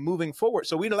nothing moving forward.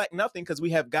 So we lack nothing because we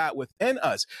have God within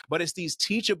us. But it's these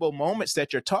teachable moments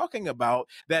that you're talking about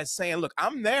that's saying, look,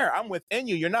 I'm there. I'm within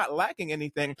you. You're not lacking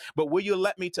anything, but will you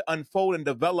let me to unfold and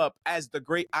develop as the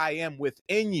great I am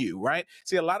within you, right?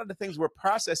 See, a lot of the things we're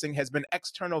processing has been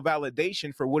external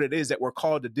validation for what it is that we're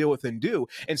called to deal with and do.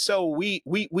 And so we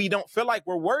don't feel like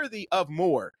we're worthy of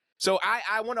more. So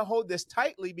I want to hold this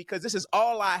tightly because this is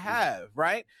all I have,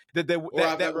 right? I've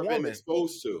ever been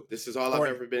exposed to. This is all I've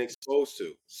ever been exposed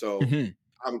to. So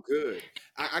I'm good.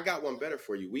 I got one better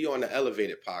for you. We on the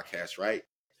Elevated podcast, right?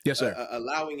 Yes, sir.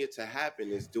 Allowing it to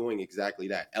happen is doing exactly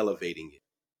that, elevating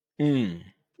it.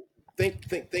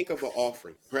 Think of an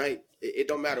offering, right? It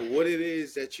don't matter what it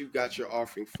is that you got your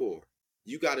offering for.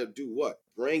 You got to do what?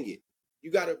 Bring it.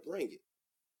 You got to bring it.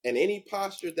 And any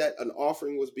posture that an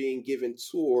offering was being given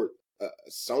toward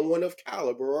someone of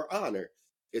caliber or honor,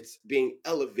 it's being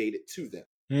elevated to them.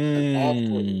 An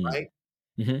offering, right?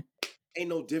 Ain't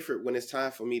no different when it's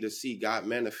time for me to see God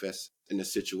manifest in a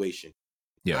situation.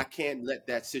 Yeah. I can't let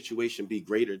that situation be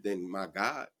greater than my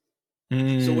God.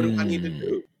 So what do I need to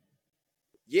do?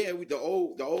 Yeah, the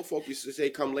old folk used to say,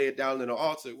 "Come lay it down in the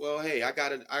altar." Well, hey,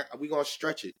 we gonna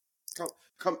stretch it.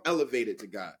 Come elevate it to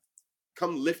God.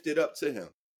 Come lift it up to Him.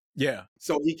 Yeah.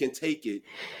 So He can take it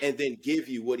and then give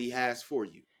you what He has for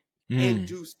you in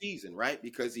due season, right?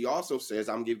 Because He also says,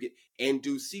 "I'm giving it in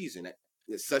due season." At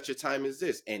such a time as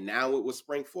this, and now it will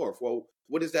spring forth. Well,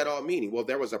 what does that all mean? Well,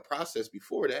 there was a process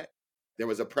before that. There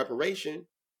was a preparation.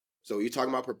 So you're talking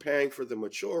about preparing for the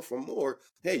mature for more.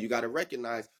 Hey, you got to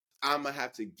recognize I'm going to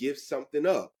have to give something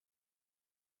up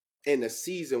in a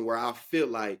season where I feel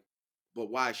like, but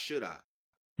why should I?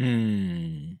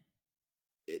 Mm.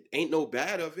 It ain't no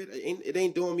bad of it. It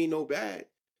ain't doing me no bad.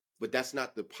 But that's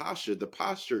not the posture. The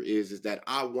posture is that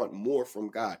I want more from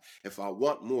God. If I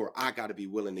want more, I got to be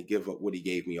willing to give up what he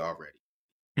gave me already.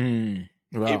 Mm.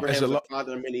 Wow. It's a Abraham's the lot.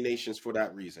 father of many nations for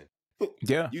that reason.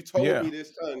 Yeah. You told Yeah. me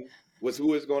this son was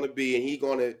who it's going to be, and he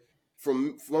going to,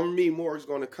 from me, more is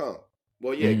going to come.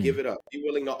 Well, yeah, give Mm. it up. Be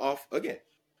willing to offer, again,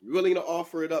 willing to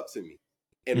offer it up to me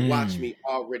and watch Mm. me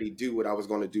already do what I was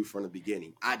going to do from the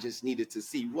beginning. I just needed to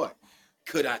see what.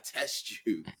 Could I test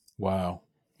you? Wow.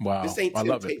 This Wow. ain't I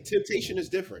love it. temptation is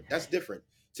different. That's different.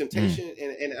 Mm. Temptation,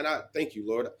 and I thank you,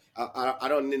 Lord. I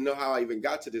don't even know how I even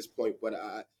got to this point, but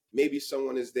maybe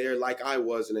someone is there like I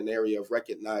was in an area of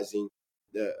recognizing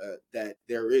that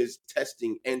there is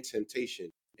testing and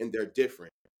temptation, and they're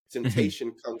different. Mhm.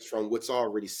 Temptation comes from what's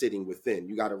already sitting within.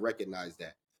 You got to recognize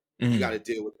that. You got Mm.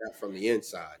 to deal with that from the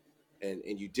inside.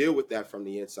 And you deal with that from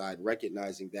the inside,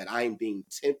 recognizing that I'm being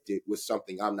tempted with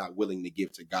something I'm not willing to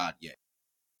give to God yet.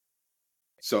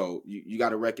 So you got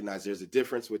to recognize there's a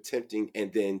difference with tempting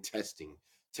and then testing.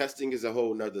 Testing is a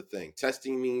whole nother thing.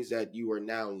 Testing means that you are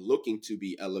now looking to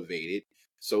be elevated.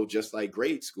 So just like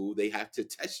grade school, they have to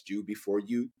test you before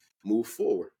you move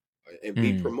forward and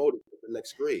be Mm. promoted to the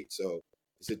next grade. So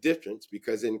it's a difference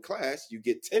because in class, you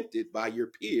get tempted by your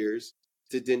peers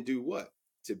to then do what?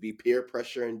 To be peer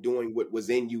pressure and doing what was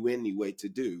in you anyway to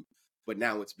do. But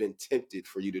now it's been tempted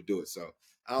for you to do it. So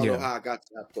I don't know Yeah. how I got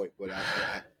to that point, but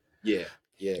yeah,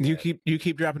 yeah, You man.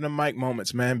 keep dropping the mic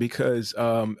moments, man, because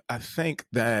I think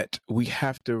that we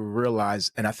have to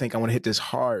realize, and I think I want to hit this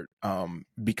hard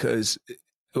because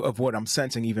of what I'm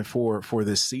sensing even for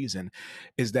this season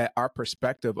is that our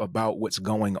perspective about what's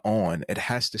going on, it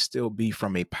has to still be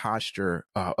from a posture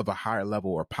of a higher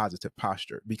level or positive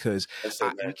posture, because That's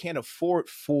it, we man. can't afford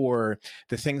for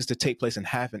the things to take place and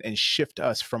happen and shift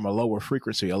us from a lower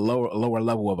frequency, a lower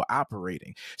level of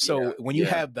operating. Yeah, So when you yeah.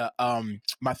 have the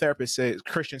my therapist says,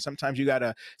 Christian, sometimes you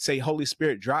gotta say, Holy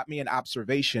Spirit, drop me in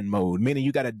observation mode, meaning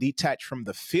you gotta detach from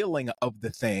the feeling of the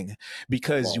thing, Come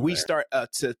because on, we man. start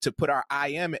to put our I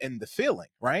am in the feeling,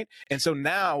 right? And so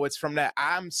now it's from that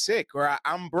I'm sick or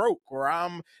I'm broke or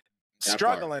I'm That part.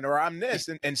 struggling or I'm this.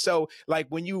 And so like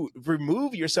when you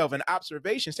remove yourself in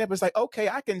observation step, it's like, okay,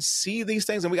 I can see these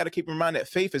things. And we got to keep in mind that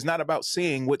faith is not about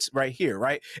seeing what's right here,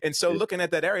 right? And so Yeah. looking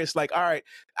at that area, it's like, all right,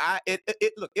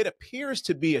 look, it appears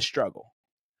to be a struggle.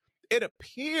 It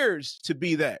appears to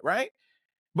be that, right?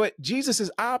 But Jesus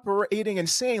is operating and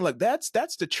saying, look, that's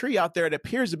the tree out there that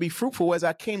appears to be fruitful. As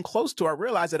I came close to, I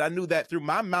realized that I knew that through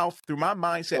my mouth, through my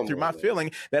mindset, Come through my on, man.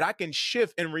 feeling, that I can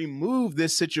shift and remove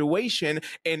this situation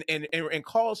and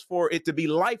cause for it to be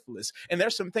lifeless. And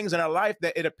there's some things in our life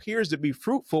that it appears to be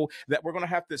fruitful that we're going to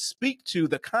have to speak to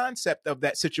the concept of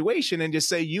that situation and just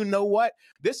say, you know what?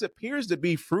 This appears to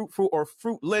be fruitful or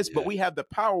fruitless, but Yeah, we have the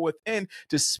power within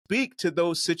to speak to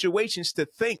those situations, to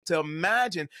think, to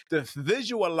imagine, to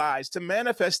visualize, to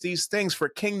manifest these things for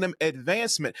kingdom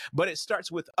advancement. But it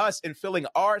starts with us in feeling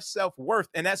our self-worth.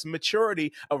 And that's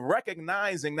maturity of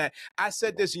recognizing that. I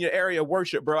said this in your area of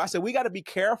worship, bro. I said, we got to be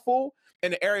careful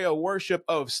in the area of worship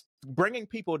of bringing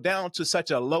people down to such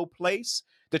a low place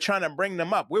to trying to bring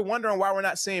them up. We're wondering why we're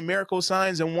not seeing miracle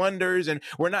signs and wonders, and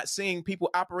we're not seeing people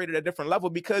operate at a different level,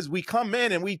 because we come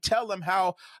in and we tell them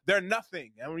how they're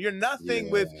nothing and you're nothing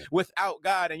yeah, without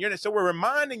God. And so we're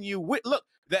reminding you, look,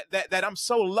 that I'm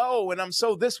so low and I'm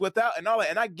so this without and all that.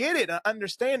 And I get it. I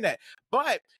understand that.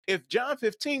 But if John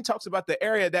 15 talks about the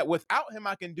area that without him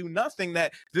I can do nothing,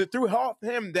 that through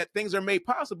him that things are made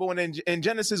possible, and in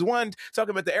Genesis 1 talking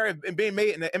about the area of being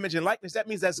made in the image and likeness, that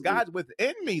means that's mhm, God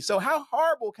within me. So how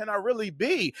horrible can I really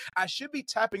be? I should be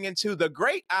tapping into the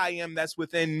great I am that's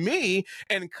within me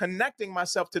and connecting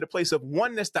myself to the place of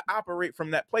oneness to operate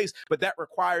from that place. But that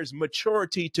requires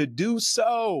maturity to do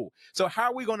so. So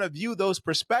how are we going to view those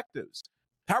perspectives?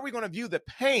 How are we going to view the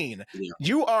pain? yeah.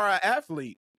 You are an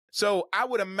athlete. So I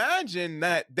would imagine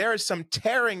that there's some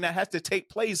tearing that has to take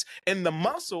place in the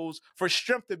muscles for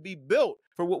strength to be built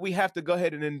for what we have to go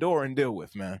ahead and endure and deal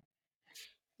with, man.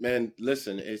 Man,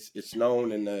 listen, it's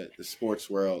known in the sports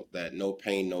world that no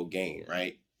pain, no gain,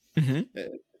 right? Mm-hmm.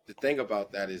 The thing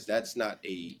about that is that's not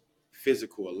a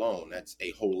physical alone. That's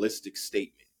a holistic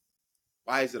statement.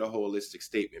 Why is it a holistic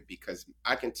statement? Because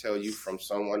I can tell you from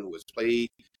someone who has played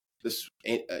this,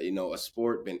 a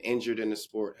sport, been injured in the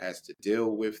sport, has to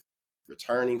deal with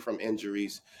returning from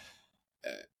injuries.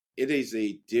 Uh, it is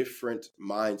a different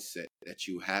mindset that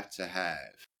you have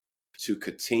to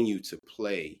continue to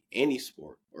play any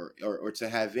sport or to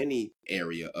have any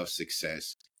area of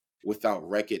success without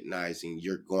recognizing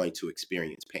you're going to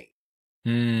experience pain.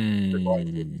 You're going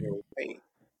to Mm. experience pain.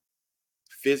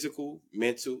 Physical,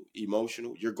 mental,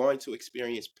 emotional, you're going to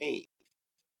experience pain.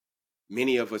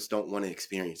 Many of us don't want to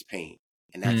experience pain,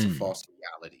 and that's a Mm. false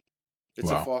reality. It's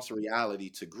a Wow. false reality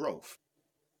to growth.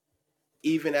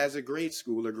 Even as a grade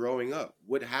schooler growing up,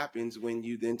 what happens when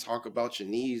you then talk about your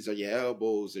knees or your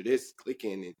elbows or this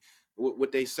clicking and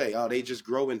what they say? Oh, they just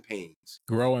grow in pains.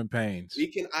 Growing pains. We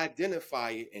can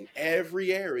identify it in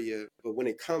every area, but when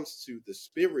it comes to the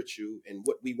spiritual and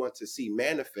what we want to see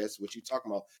manifest, what you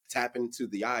talking about, tap into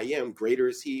the I am, greater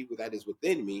is he that is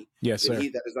within me Yes, than sir. he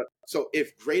that is not. So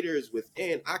if greater is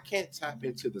within, I can't tap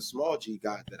into the small g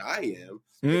God that I am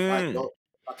if I Mm. don't,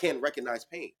 I can't recognize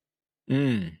pain.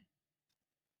 Mm.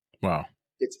 Wow.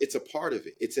 It's a part of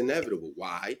it. It's inevitable.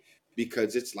 Why?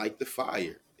 Because it's like the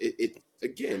fire.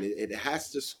 It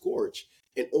has to scorch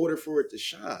in order for it to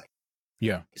shine.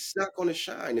 Yeah. It's not going to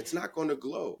shine. It's not going to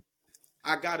glow.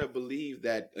 I gotta believe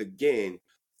that again.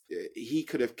 He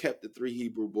could have kept the three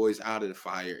Hebrew boys out of the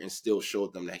fire and still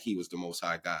showed them that he was the Most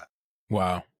High God.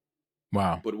 Wow.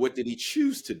 Wow. But what did he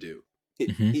choose to do?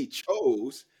 Mm-hmm. He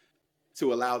chose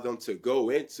to allow them to go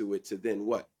into it to then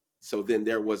what? So then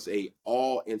there was a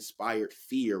awe-inspired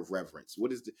fear of reverence.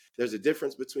 There's a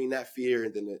difference between that fear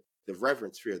and then the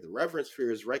reverence fear. The reverence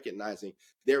fear is recognizing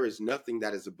there is nothing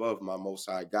that is above my Most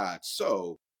High God.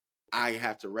 So I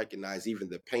have to recognize even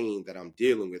the pain that I'm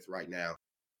dealing with right now.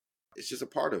 It's just a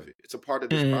part of it. It's a part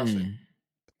of this process. Mm.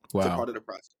 It's a Wow. part of the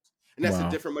process. And that's a Wow.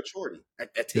 different maturity.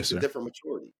 That Yes, takes a sir. different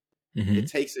maturity. Mm-hmm. It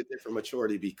takes a different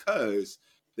maturity because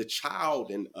the child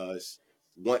in us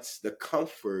wants the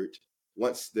comfort,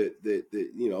 wants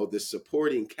the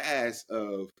supporting cast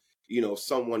of,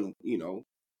 someone,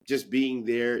 just being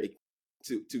there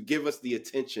to give us the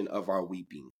attention of our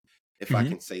weeping, if I Mm-hmm.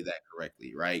 can say that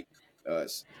correctly, right? Uh,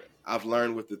 I've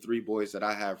learned with the three boys that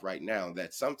I have right now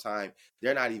that sometimes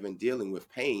they're not even dealing with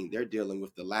pain; they're dealing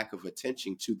with the lack of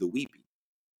attention to the weeping.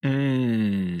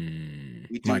 Mm.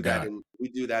 My God. We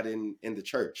do that in the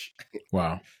church.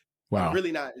 Wow. I'm Wow.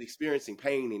 really not experiencing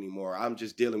pain anymore. I'm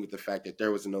just dealing with the fact that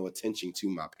there was no attention to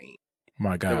my pain.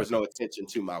 My There God. was no attention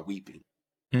to my weeping.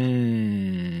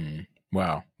 Mm.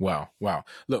 Wow. Wow. Wow.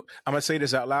 Look, I'm gonna say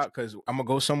this out loud because I'm gonna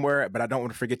go somewhere, but I don't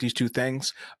want to forget these two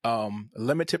things.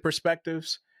 Limited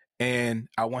perspectives, and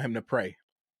I want him to pray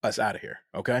us out of here.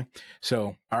 Okay.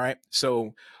 So, all right.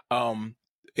 So,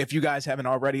 if you guys haven't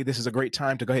already, this is a great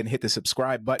time to go ahead and hit the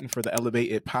subscribe button for the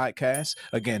Elevate It podcast.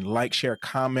 Again, like, share,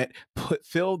 comment,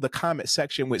 fill the comment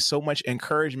section with so much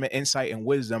encouragement, insight, and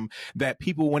wisdom that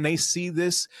people, when they see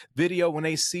this video, when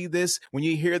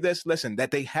you hear this, listen,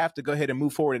 that they have to go ahead and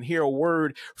move forward and hear a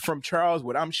word from Charles,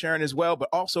 what I'm sharing as well, but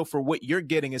also for what you're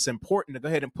getting. It's important to go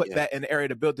ahead and put that in the area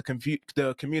to build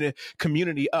the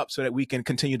community up so that we can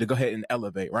continue to go ahead and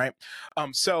elevate, right?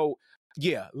 So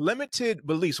yeah, limited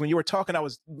beliefs. When you were talking, I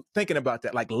was thinking about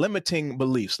that, like limiting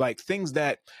beliefs, like things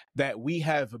that we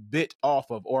have bit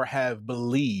off of or have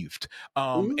believed,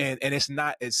 and it's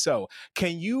not as so.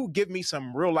 Can you give me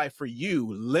some real life for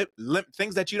you,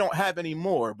 things that you don't have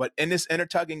anymore, but in this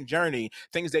intertugging journey,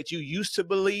 things that you used to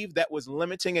believe that was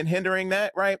limiting and hindering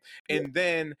that, right? And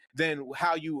then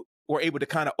how you were able to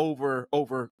kind of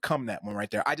overcome that one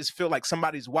right there. I just feel like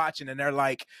somebody's watching and they're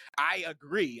like, I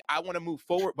agree, I want to move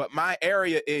forward, but my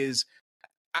area is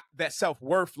that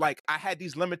self-worth. Like I had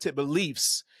these limited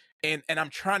beliefs and I'm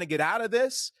trying to get out of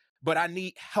this, but I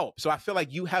need help. So I feel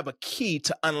like you have a key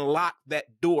to unlock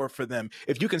that door for them.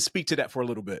 If you can speak to that for a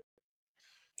little bit.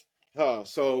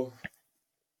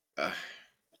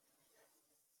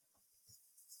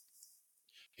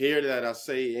 Hear that I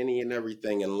say any and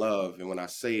everything in love. And when I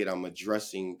say it, I'm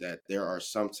addressing that there are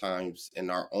sometimes in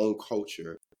our own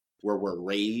culture where we're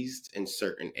raised in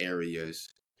certain areas,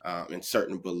 in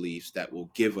certain beliefs that will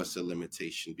give us a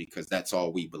limitation because that's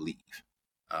all we believe.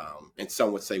 And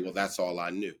some would say, well, that's all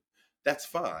I knew. That's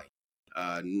fine.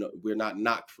 No, we're not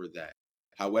knocked for that.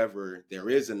 However, there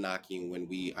is a knocking when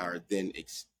we are then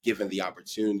given the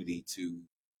opportunity to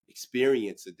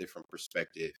experience a different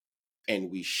perspective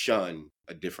and we shun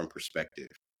a different perspective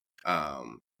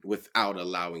without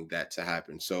allowing that to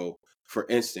happen. So, for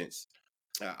instance,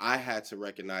 I had to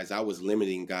recognize I was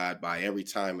limiting God by every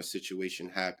time a situation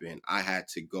happened, I had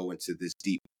to go into this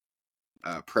deep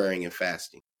praying and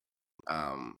fasting.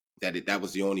 That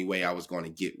was the only way I was going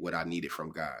to get what I needed from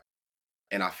God.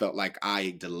 And I felt like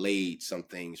I delayed some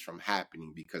things from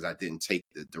happening because I didn't take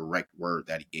the direct word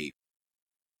that he gave.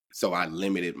 So I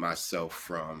limited myself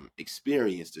from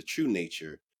experience the true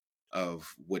nature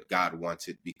of what God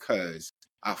wanted because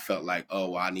I felt like,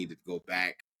 oh, I need to go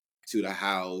back to the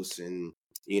house and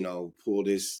pull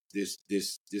this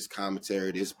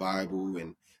commentary, this Bible,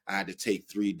 and I had to take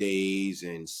 3 days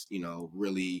and,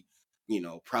 really,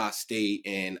 prostate.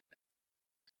 And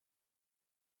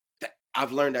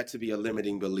I've learned that to be a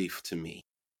limiting belief to me.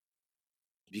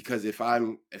 Because if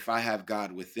I have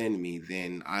God within me,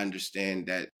 then I understand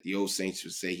that the old saints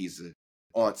would say he's an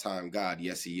on-time God.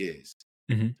 Yes, he is.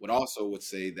 Would also would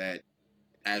say that,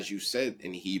 as you said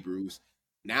in Hebrews,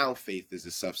 now faith is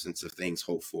the substance of things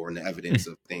hoped for and the evidence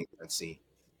of things unseen.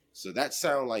 So that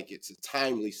sounds like it's a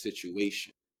timely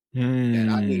situation that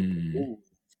I need to move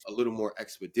a little more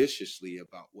expeditiously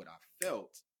about what I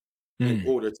felt in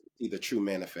order to see the true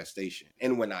manifestation.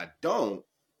 And when I don't,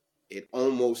 it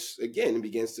almost, again,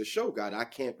 begins to show God I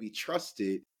can't be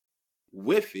trusted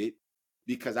with it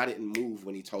because I didn't move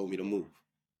when he told me to move.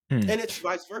 And it's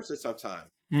vice versa sometimes.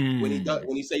 When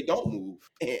he say don't move,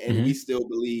 and we still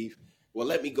believe, well,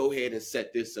 let me go ahead and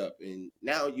set this up. And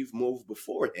now you've moved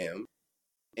before him,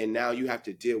 and now you have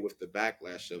to deal with the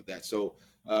backlash of that. So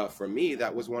for me,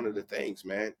 that was one of the things,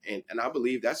 man. And I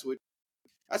believe that's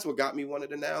what got me one of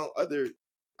the now other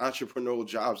entrepreneurial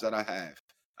jobs that I have.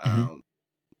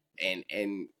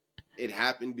 And it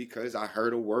happened because I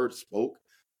heard a word spoke,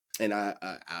 and I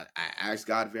asked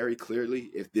God very clearly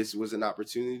if this was an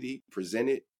opportunity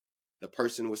presented. The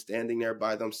person was standing there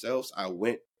by themselves. I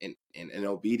went and in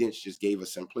obedience just gave a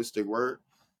simplistic word.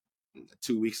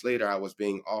 2 weeks later, I was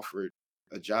being offered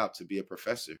a job to be a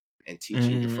professor and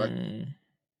teaching the freshman.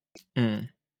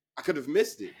 I could have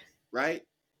missed it, right?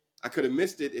 I could have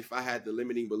missed it if I had the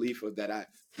limiting belief of that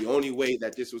the only way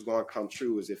that this was going to come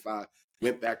true is if I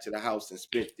went back to the house and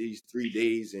spent these 3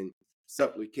 days and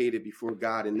supplicated before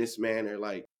God in this manner.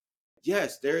 Like,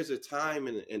 yes, there is a time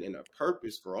and a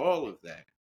purpose for all of that.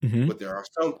 But there are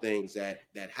some things that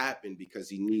happen because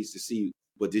he needs to see.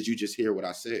 But did you just hear what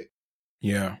I said?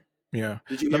 Yeah.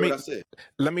 Did you hear what I said?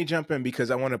 Let me jump in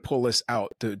because I want to pull this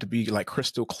out to be like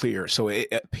crystal clear. So it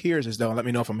appears as though, let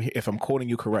me know if I'm quoting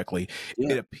you correctly.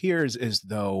 Yeah. It appears as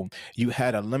though you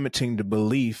had a limited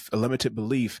belief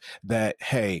that,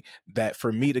 hey, that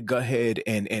for me to go ahead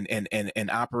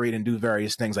and operate and do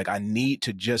various things, like I need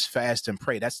to just fast and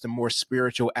pray. That's the more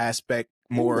spiritual aspect,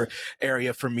 more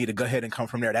area for me to go ahead and come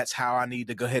from there. That's how I need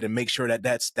to go ahead and make sure that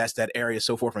that's that area,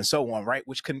 so forth and so on, right?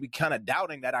 Which can be kind of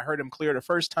doubting that I heard him clear the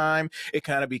first time. It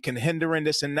kind of can hindering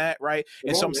this and that, right?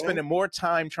 And so I'm spending more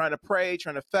time trying to pray,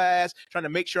 trying to fast, trying to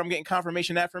make sure I'm getting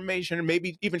confirmation, affirmation,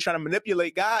 maybe even trying to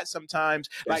manipulate God sometimes,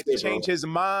 like to change his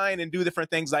mind and do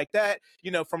different things like that,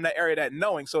 from that area, that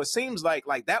knowing. So it seems like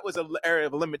that was an area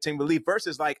of a limiting belief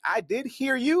versus like, I did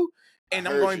hear you, and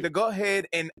I'm going to go ahead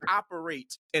and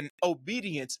operate in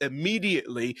obedience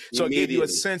immediately. So it gave you a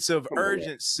sense of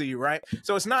urgency, right?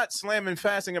 So it's not slamming,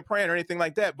 fasting, and praying or anything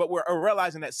like that, but we're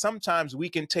realizing that sometimes we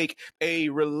can take a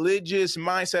religious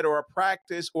mindset or a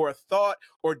practice or a thought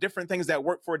or different things that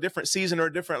work for a different season or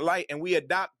a different light, and we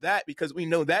adopt that because we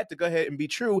know that to go ahead and be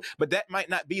true, but that might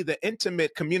not be the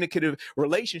intimate communicative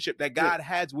relationship that God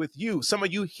has with you. Some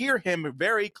of you hear him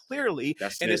very clearly,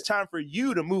 it's time for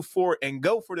you to move forward and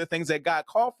go for the things that God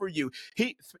called for you.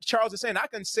 Charles is saying, I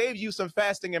can save you some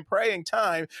fasting and praying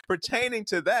time pertaining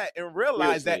to that, and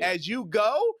realize that as you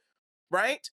go,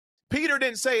 right? Peter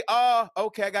didn't say, oh,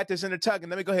 okay, I got this in the tuck, and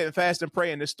let me go ahead and fast and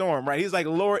pray in the storm, right? He's like,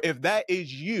 Lord, if that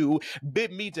is you,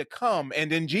 bid me to come. And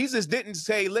then Jesus didn't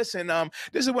say, listen,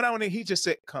 this is what I want to, he just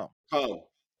said, come. Come.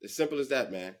 As simple as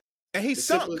that, man. And he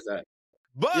sunk. Simple as that.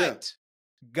 But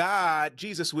God,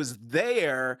 Jesus was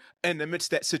there in the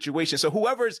midst of that situation. So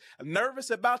whoever's nervous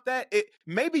about that,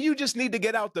 maybe you just need to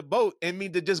get out the boat and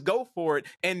mean to just go for it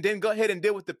and then go ahead and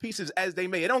deal with the pieces as they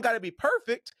may. It don't got to be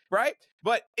perfect, right?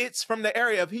 But it's from the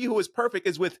area of he who is perfect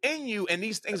is within you, and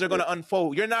these things are going to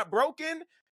unfold. You're not broken.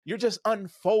 You're just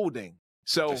unfolding.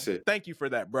 So thank you for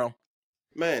that, bro.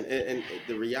 Man, and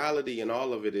the reality in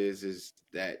all of it is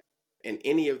that in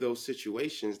any of those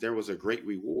situations, there was a great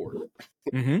reward.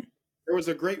 There was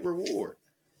a great reward.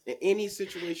 In any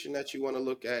situation that you want to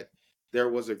look at, there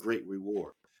was a great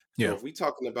reward. So if we're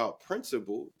talking about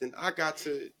principle, then I got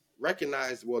to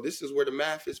recognize, well, this is where the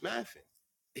math is mathing.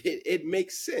 It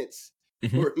makes sense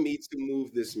for me to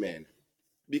move this manner.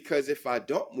 Because if I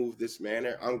don't move this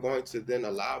manner, I'm going to then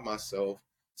allow myself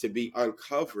to be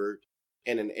uncovered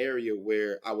in an area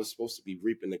where I was supposed to be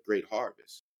reaping a great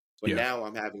harvest. But now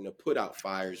I'm having to put out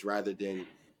fires rather than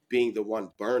being the one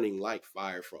burning like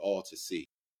fire for all to see,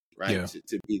 right?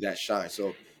 To be that shine.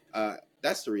 So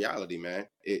that's the reality, man.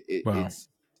 It's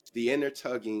the inner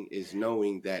tugging is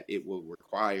knowing that it will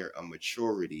require a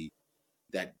maturity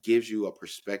that gives you a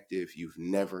perspective you've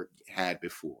never had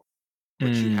before. But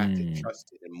you have to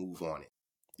trust it and move on it.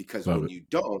 Because when you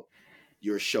don't,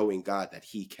 you're showing God that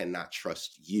he cannot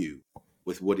trust you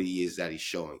with what he is that he's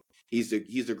showing. He's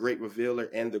the great revealer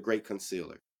and the great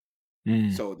concealer.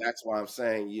 Mm. So that's why I'm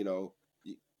saying,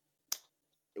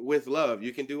 with love,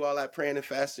 you can do all that praying and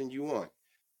fasting you want.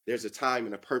 There's a time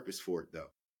and a purpose for it, though.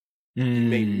 You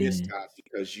may miss Mm. God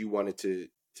because you wanted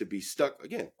to be stuck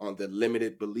again on the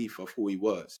limited belief of who he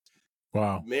was.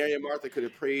 Wow. Mary and Martha could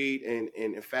have prayed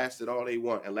and fasted all they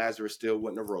want, and Lazarus still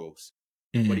wouldn't have rose.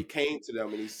 But he Mm. came to them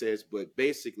and he says, but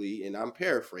basically, and I'm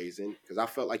paraphrasing because I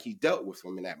felt like he dealt with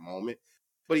them in that moment.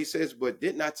 But he says, but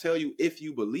didn't I tell you if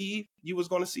you believe you was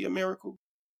going to see a miracle?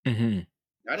 Mm-hmm.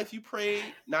 Not if you prayed,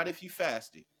 not if you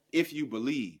fasted, if you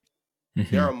believe. There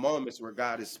Mm-hmm. are moments where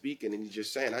God is speaking and he's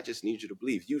just saying, I just need you to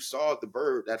believe. You saw the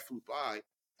bird that flew by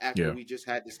after Yeah. we just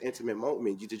had this intimate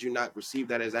moment. Did you not receive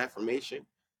that as affirmation?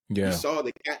 You Yeah. saw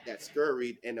the cat that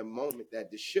scurried in a moment that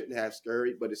this shouldn't have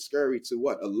scurried, but it scurried to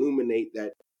what? Illuminate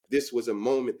that this was a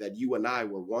moment that you and I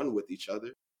were one with each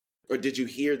other. Or did you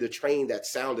hear the train that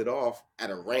sounded off at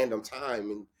a random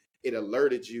time and it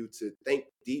alerted you to think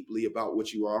deeply about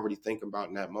what you were already thinking about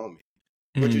in that moment?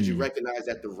 Or did you Mm. recognize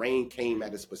that the rain came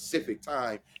at a specific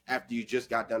time after you just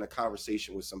got done a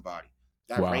conversation with somebody?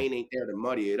 That Wow. rain ain't there to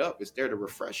muddy it up. It's there to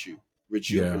refresh you, Yeah.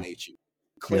 rejuvenate you,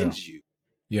 Yeah. cleanse you.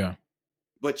 Yeah.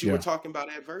 But you were Yeah. talking about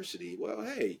adversity. Well,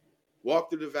 hey, walk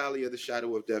through the valley of the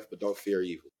shadow of death, but don't fear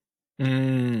evil.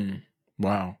 Mm.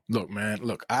 Wow. Look, man,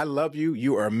 look, I love you.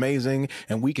 You are amazing.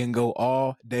 And we can go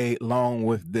all day long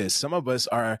with this. Some of us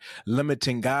are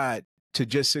limiting God to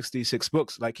just 66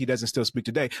 books, like he doesn't still speak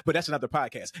today, but that's another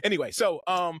podcast.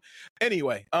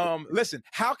 Listen,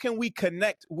 how can we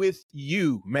connect with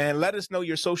you, man? Let us know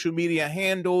your social media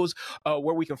handles,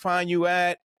 where we can find you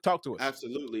at. Talk to us.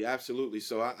 Absolutely, absolutely.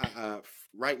 So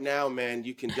right now, man,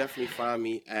 you can definitely find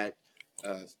me at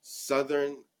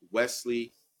Southern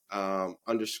Wesley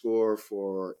 _,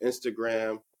 for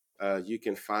Instagram. You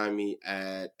can find me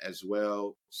at as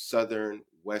well Southern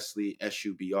Wesley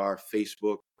SUBR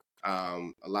Facebook.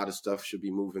 A lot of stuff should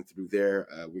be moving through there.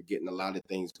 We're getting a lot of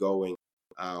things going,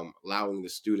 allowing the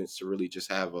students to really just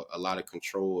have a lot of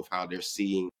control of how they're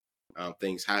seeing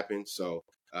things happen. So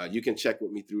you can check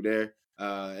with me through there.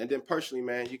 And then personally,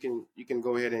 man, you can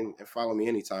go ahead and follow me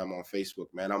anytime on Facebook,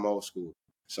 man. I'm old school.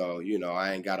 So,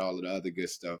 I ain't got all of the other good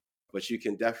stuff, but you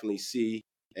can definitely see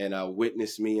and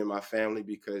witness me and my family,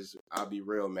 because I'll be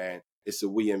real, man. It's a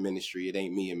we in ministry. It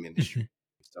ain't me in ministry.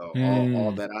 So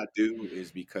all Mm. that I do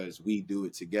is because we do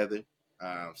it together.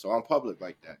 So I'm public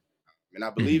like that. And I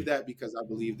believe Mhm. that because I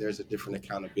believe there's a different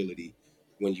accountability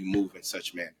when you move in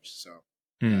such manners. So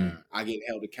Mm. I get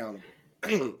held accountable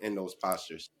in those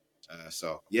postures.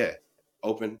 So yeah,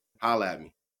 open, holla at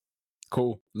me.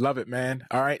 Cool. Love it, man.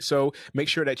 All right. So make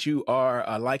sure that you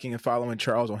are liking and following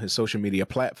Charles on his social media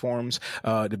platforms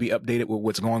to be updated with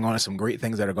what's going on and some great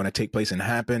things that are going to take place and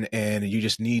happen. And you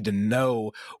just need to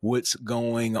know what's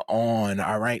going on.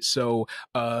 All right. So,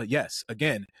 yes,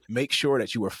 again, make sure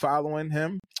that you are following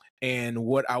him. And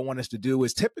what I want us to do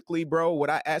is typically, bro, what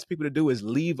I ask people to do is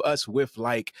leave us with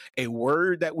like a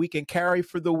word that we can carry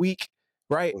for the week.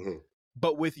 Right. Mm-hmm.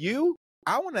 But with you,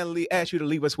 I want to ask you to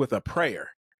leave us with a prayer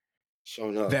Sure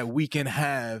enough. that we can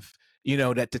have,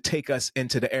 that to take us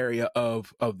into the area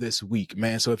of this week,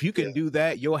 man. So if you can do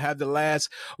that, you'll have the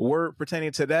last word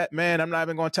pertaining to that, man. I'm not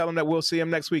even going to tell them that we'll see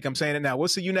them next week. I'm saying it now. We'll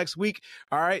see you next week.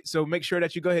 All right. So make sure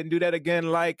that you go ahead and do that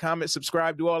again. Like, comment,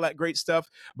 subscribe, do all that great stuff.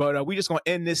 But we just going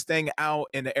to end this thing out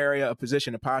in the area of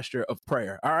position and posture of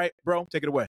prayer. All right, bro, take it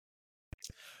away.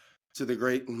 To the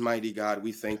great and mighty God,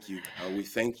 we thank you. We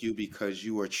thank you because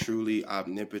you are truly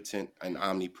omnipotent and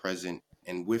omnipresent.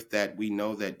 And with that, we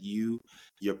know that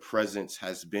your presence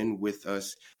has been with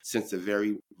us since the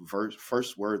very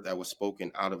first word that was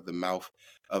spoken out of the mouth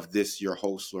of this, your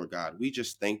host, Lord God. We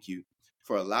just thank you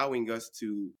for allowing us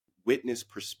to witness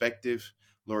perspective,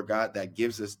 Lord God, that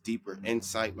gives us deeper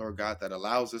insight, Lord God, that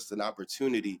allows us an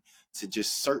opportunity to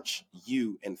just search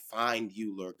you and find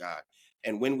you, Lord God.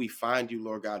 And when we find you,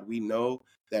 Lord God, we know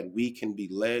that we can be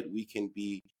led, we can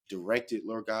be directed,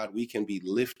 Lord God, we can be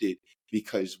lifted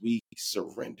because we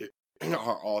surrender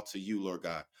our all to you, Lord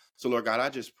God. So, Lord God, I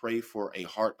just pray for a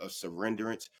heart of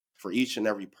surrenderance for each and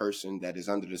every person that is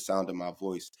under the sound of my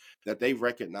voice, that they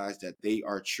recognize that they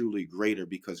are truly greater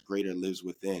because greater lives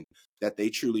within, that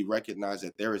they truly recognize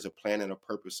that there is a plan and a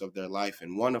purpose of their life,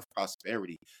 and one of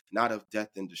prosperity, not of death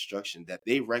and destruction, that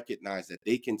they recognize that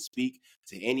they can speak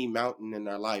to any mountain in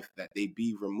their life, that they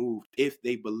be removed if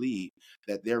they believe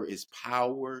that there is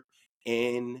power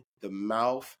in the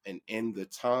mouth and in the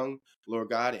tongue, Lord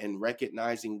God, and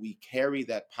recognizing we carry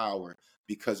that power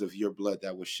because of your blood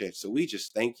that was shed. So we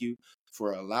just thank you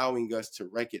for allowing us to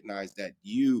recognize that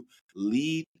you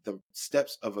lead the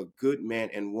steps of a good man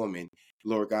and woman,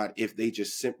 Lord God, if they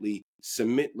just simply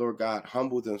submit, Lord God,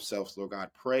 humble themselves, Lord God,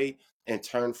 pray and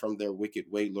turn from their wicked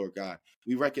way, Lord God.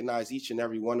 We recognize each and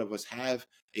every one of us have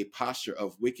a posture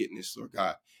of wickedness, Lord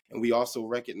God. And we also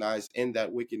recognize in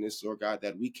that wickedness, Lord God,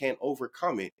 that we can't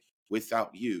overcome it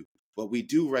without you. But we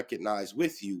do recognize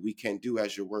with you, we can do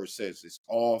as your word says, it's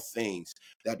all things,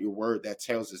 that your word that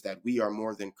tells us that we are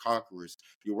more than conquerors,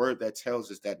 your word that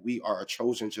tells us that we are a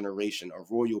chosen generation, a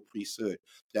royal priesthood,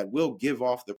 that will give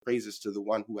off the praises to the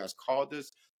one who has called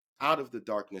us out of the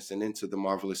darkness and into the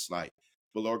marvelous light.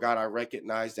 But Lord God, I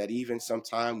recognize that even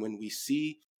sometime when we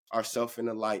see ourselves in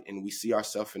the light and we see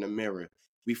ourselves in the mirror,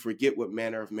 we forget what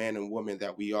manner of man and woman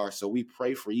that we are. So we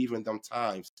pray for even them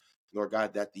times, Lord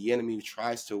God, that the enemy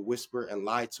tries to whisper and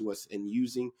lie to us in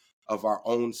using of our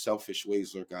own selfish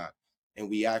ways, Lord God. And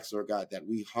we ask, Lord God, that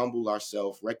we humble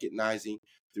ourselves, recognizing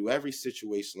through every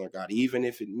situation, Lord God, even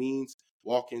if it means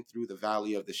walking through the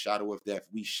valley of the shadow of death,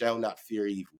 we shall not fear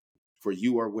evil. For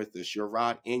you are with us. Your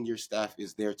rod and your staff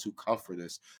is there to comfort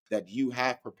us, that you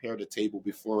have prepared a table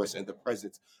before us in the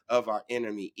presence of our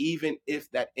enemy, even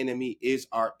if that enemy is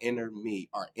our inner me,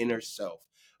 our inner self.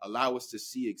 Allow us to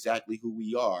see exactly who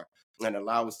we are and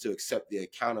allow us to accept the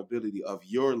accountability of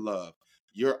your love,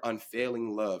 your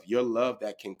unfailing love, your love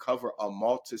that can cover a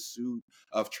multitude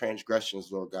of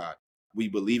transgressions, Lord God. We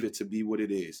believe it to be what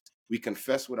it is. We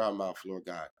confess with our mouth, Lord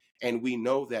God, and we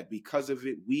know that because of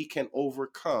it, we can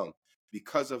overcome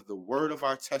because of the word of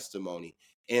our testimony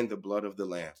and the blood of the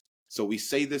Lamb. So we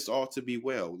say this all to be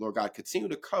well. Lord God, continue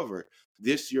to cover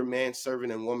this, your man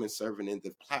servant and woman servant, in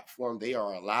the platform they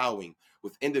are allowing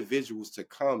with individuals to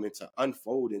come and to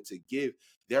unfold and to give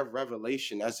their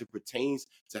revelation as it pertains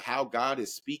to how God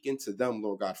is speaking to them,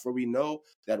 Lord God. For we know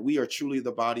that we are truly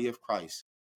the body of Christ,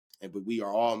 but we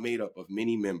are all made up of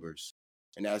many members.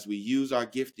 And as we use our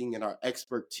gifting and our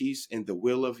expertise in the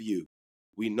will of you,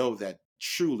 we know that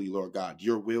truly, Lord God,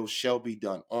 your will shall be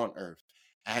done on earth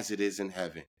as it is in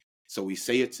heaven. So we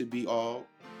say it to be all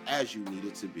as you need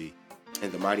it to be.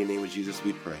 In the mighty name of Jesus,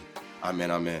 we pray. Amen,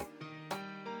 amen.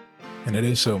 And it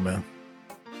is so, man.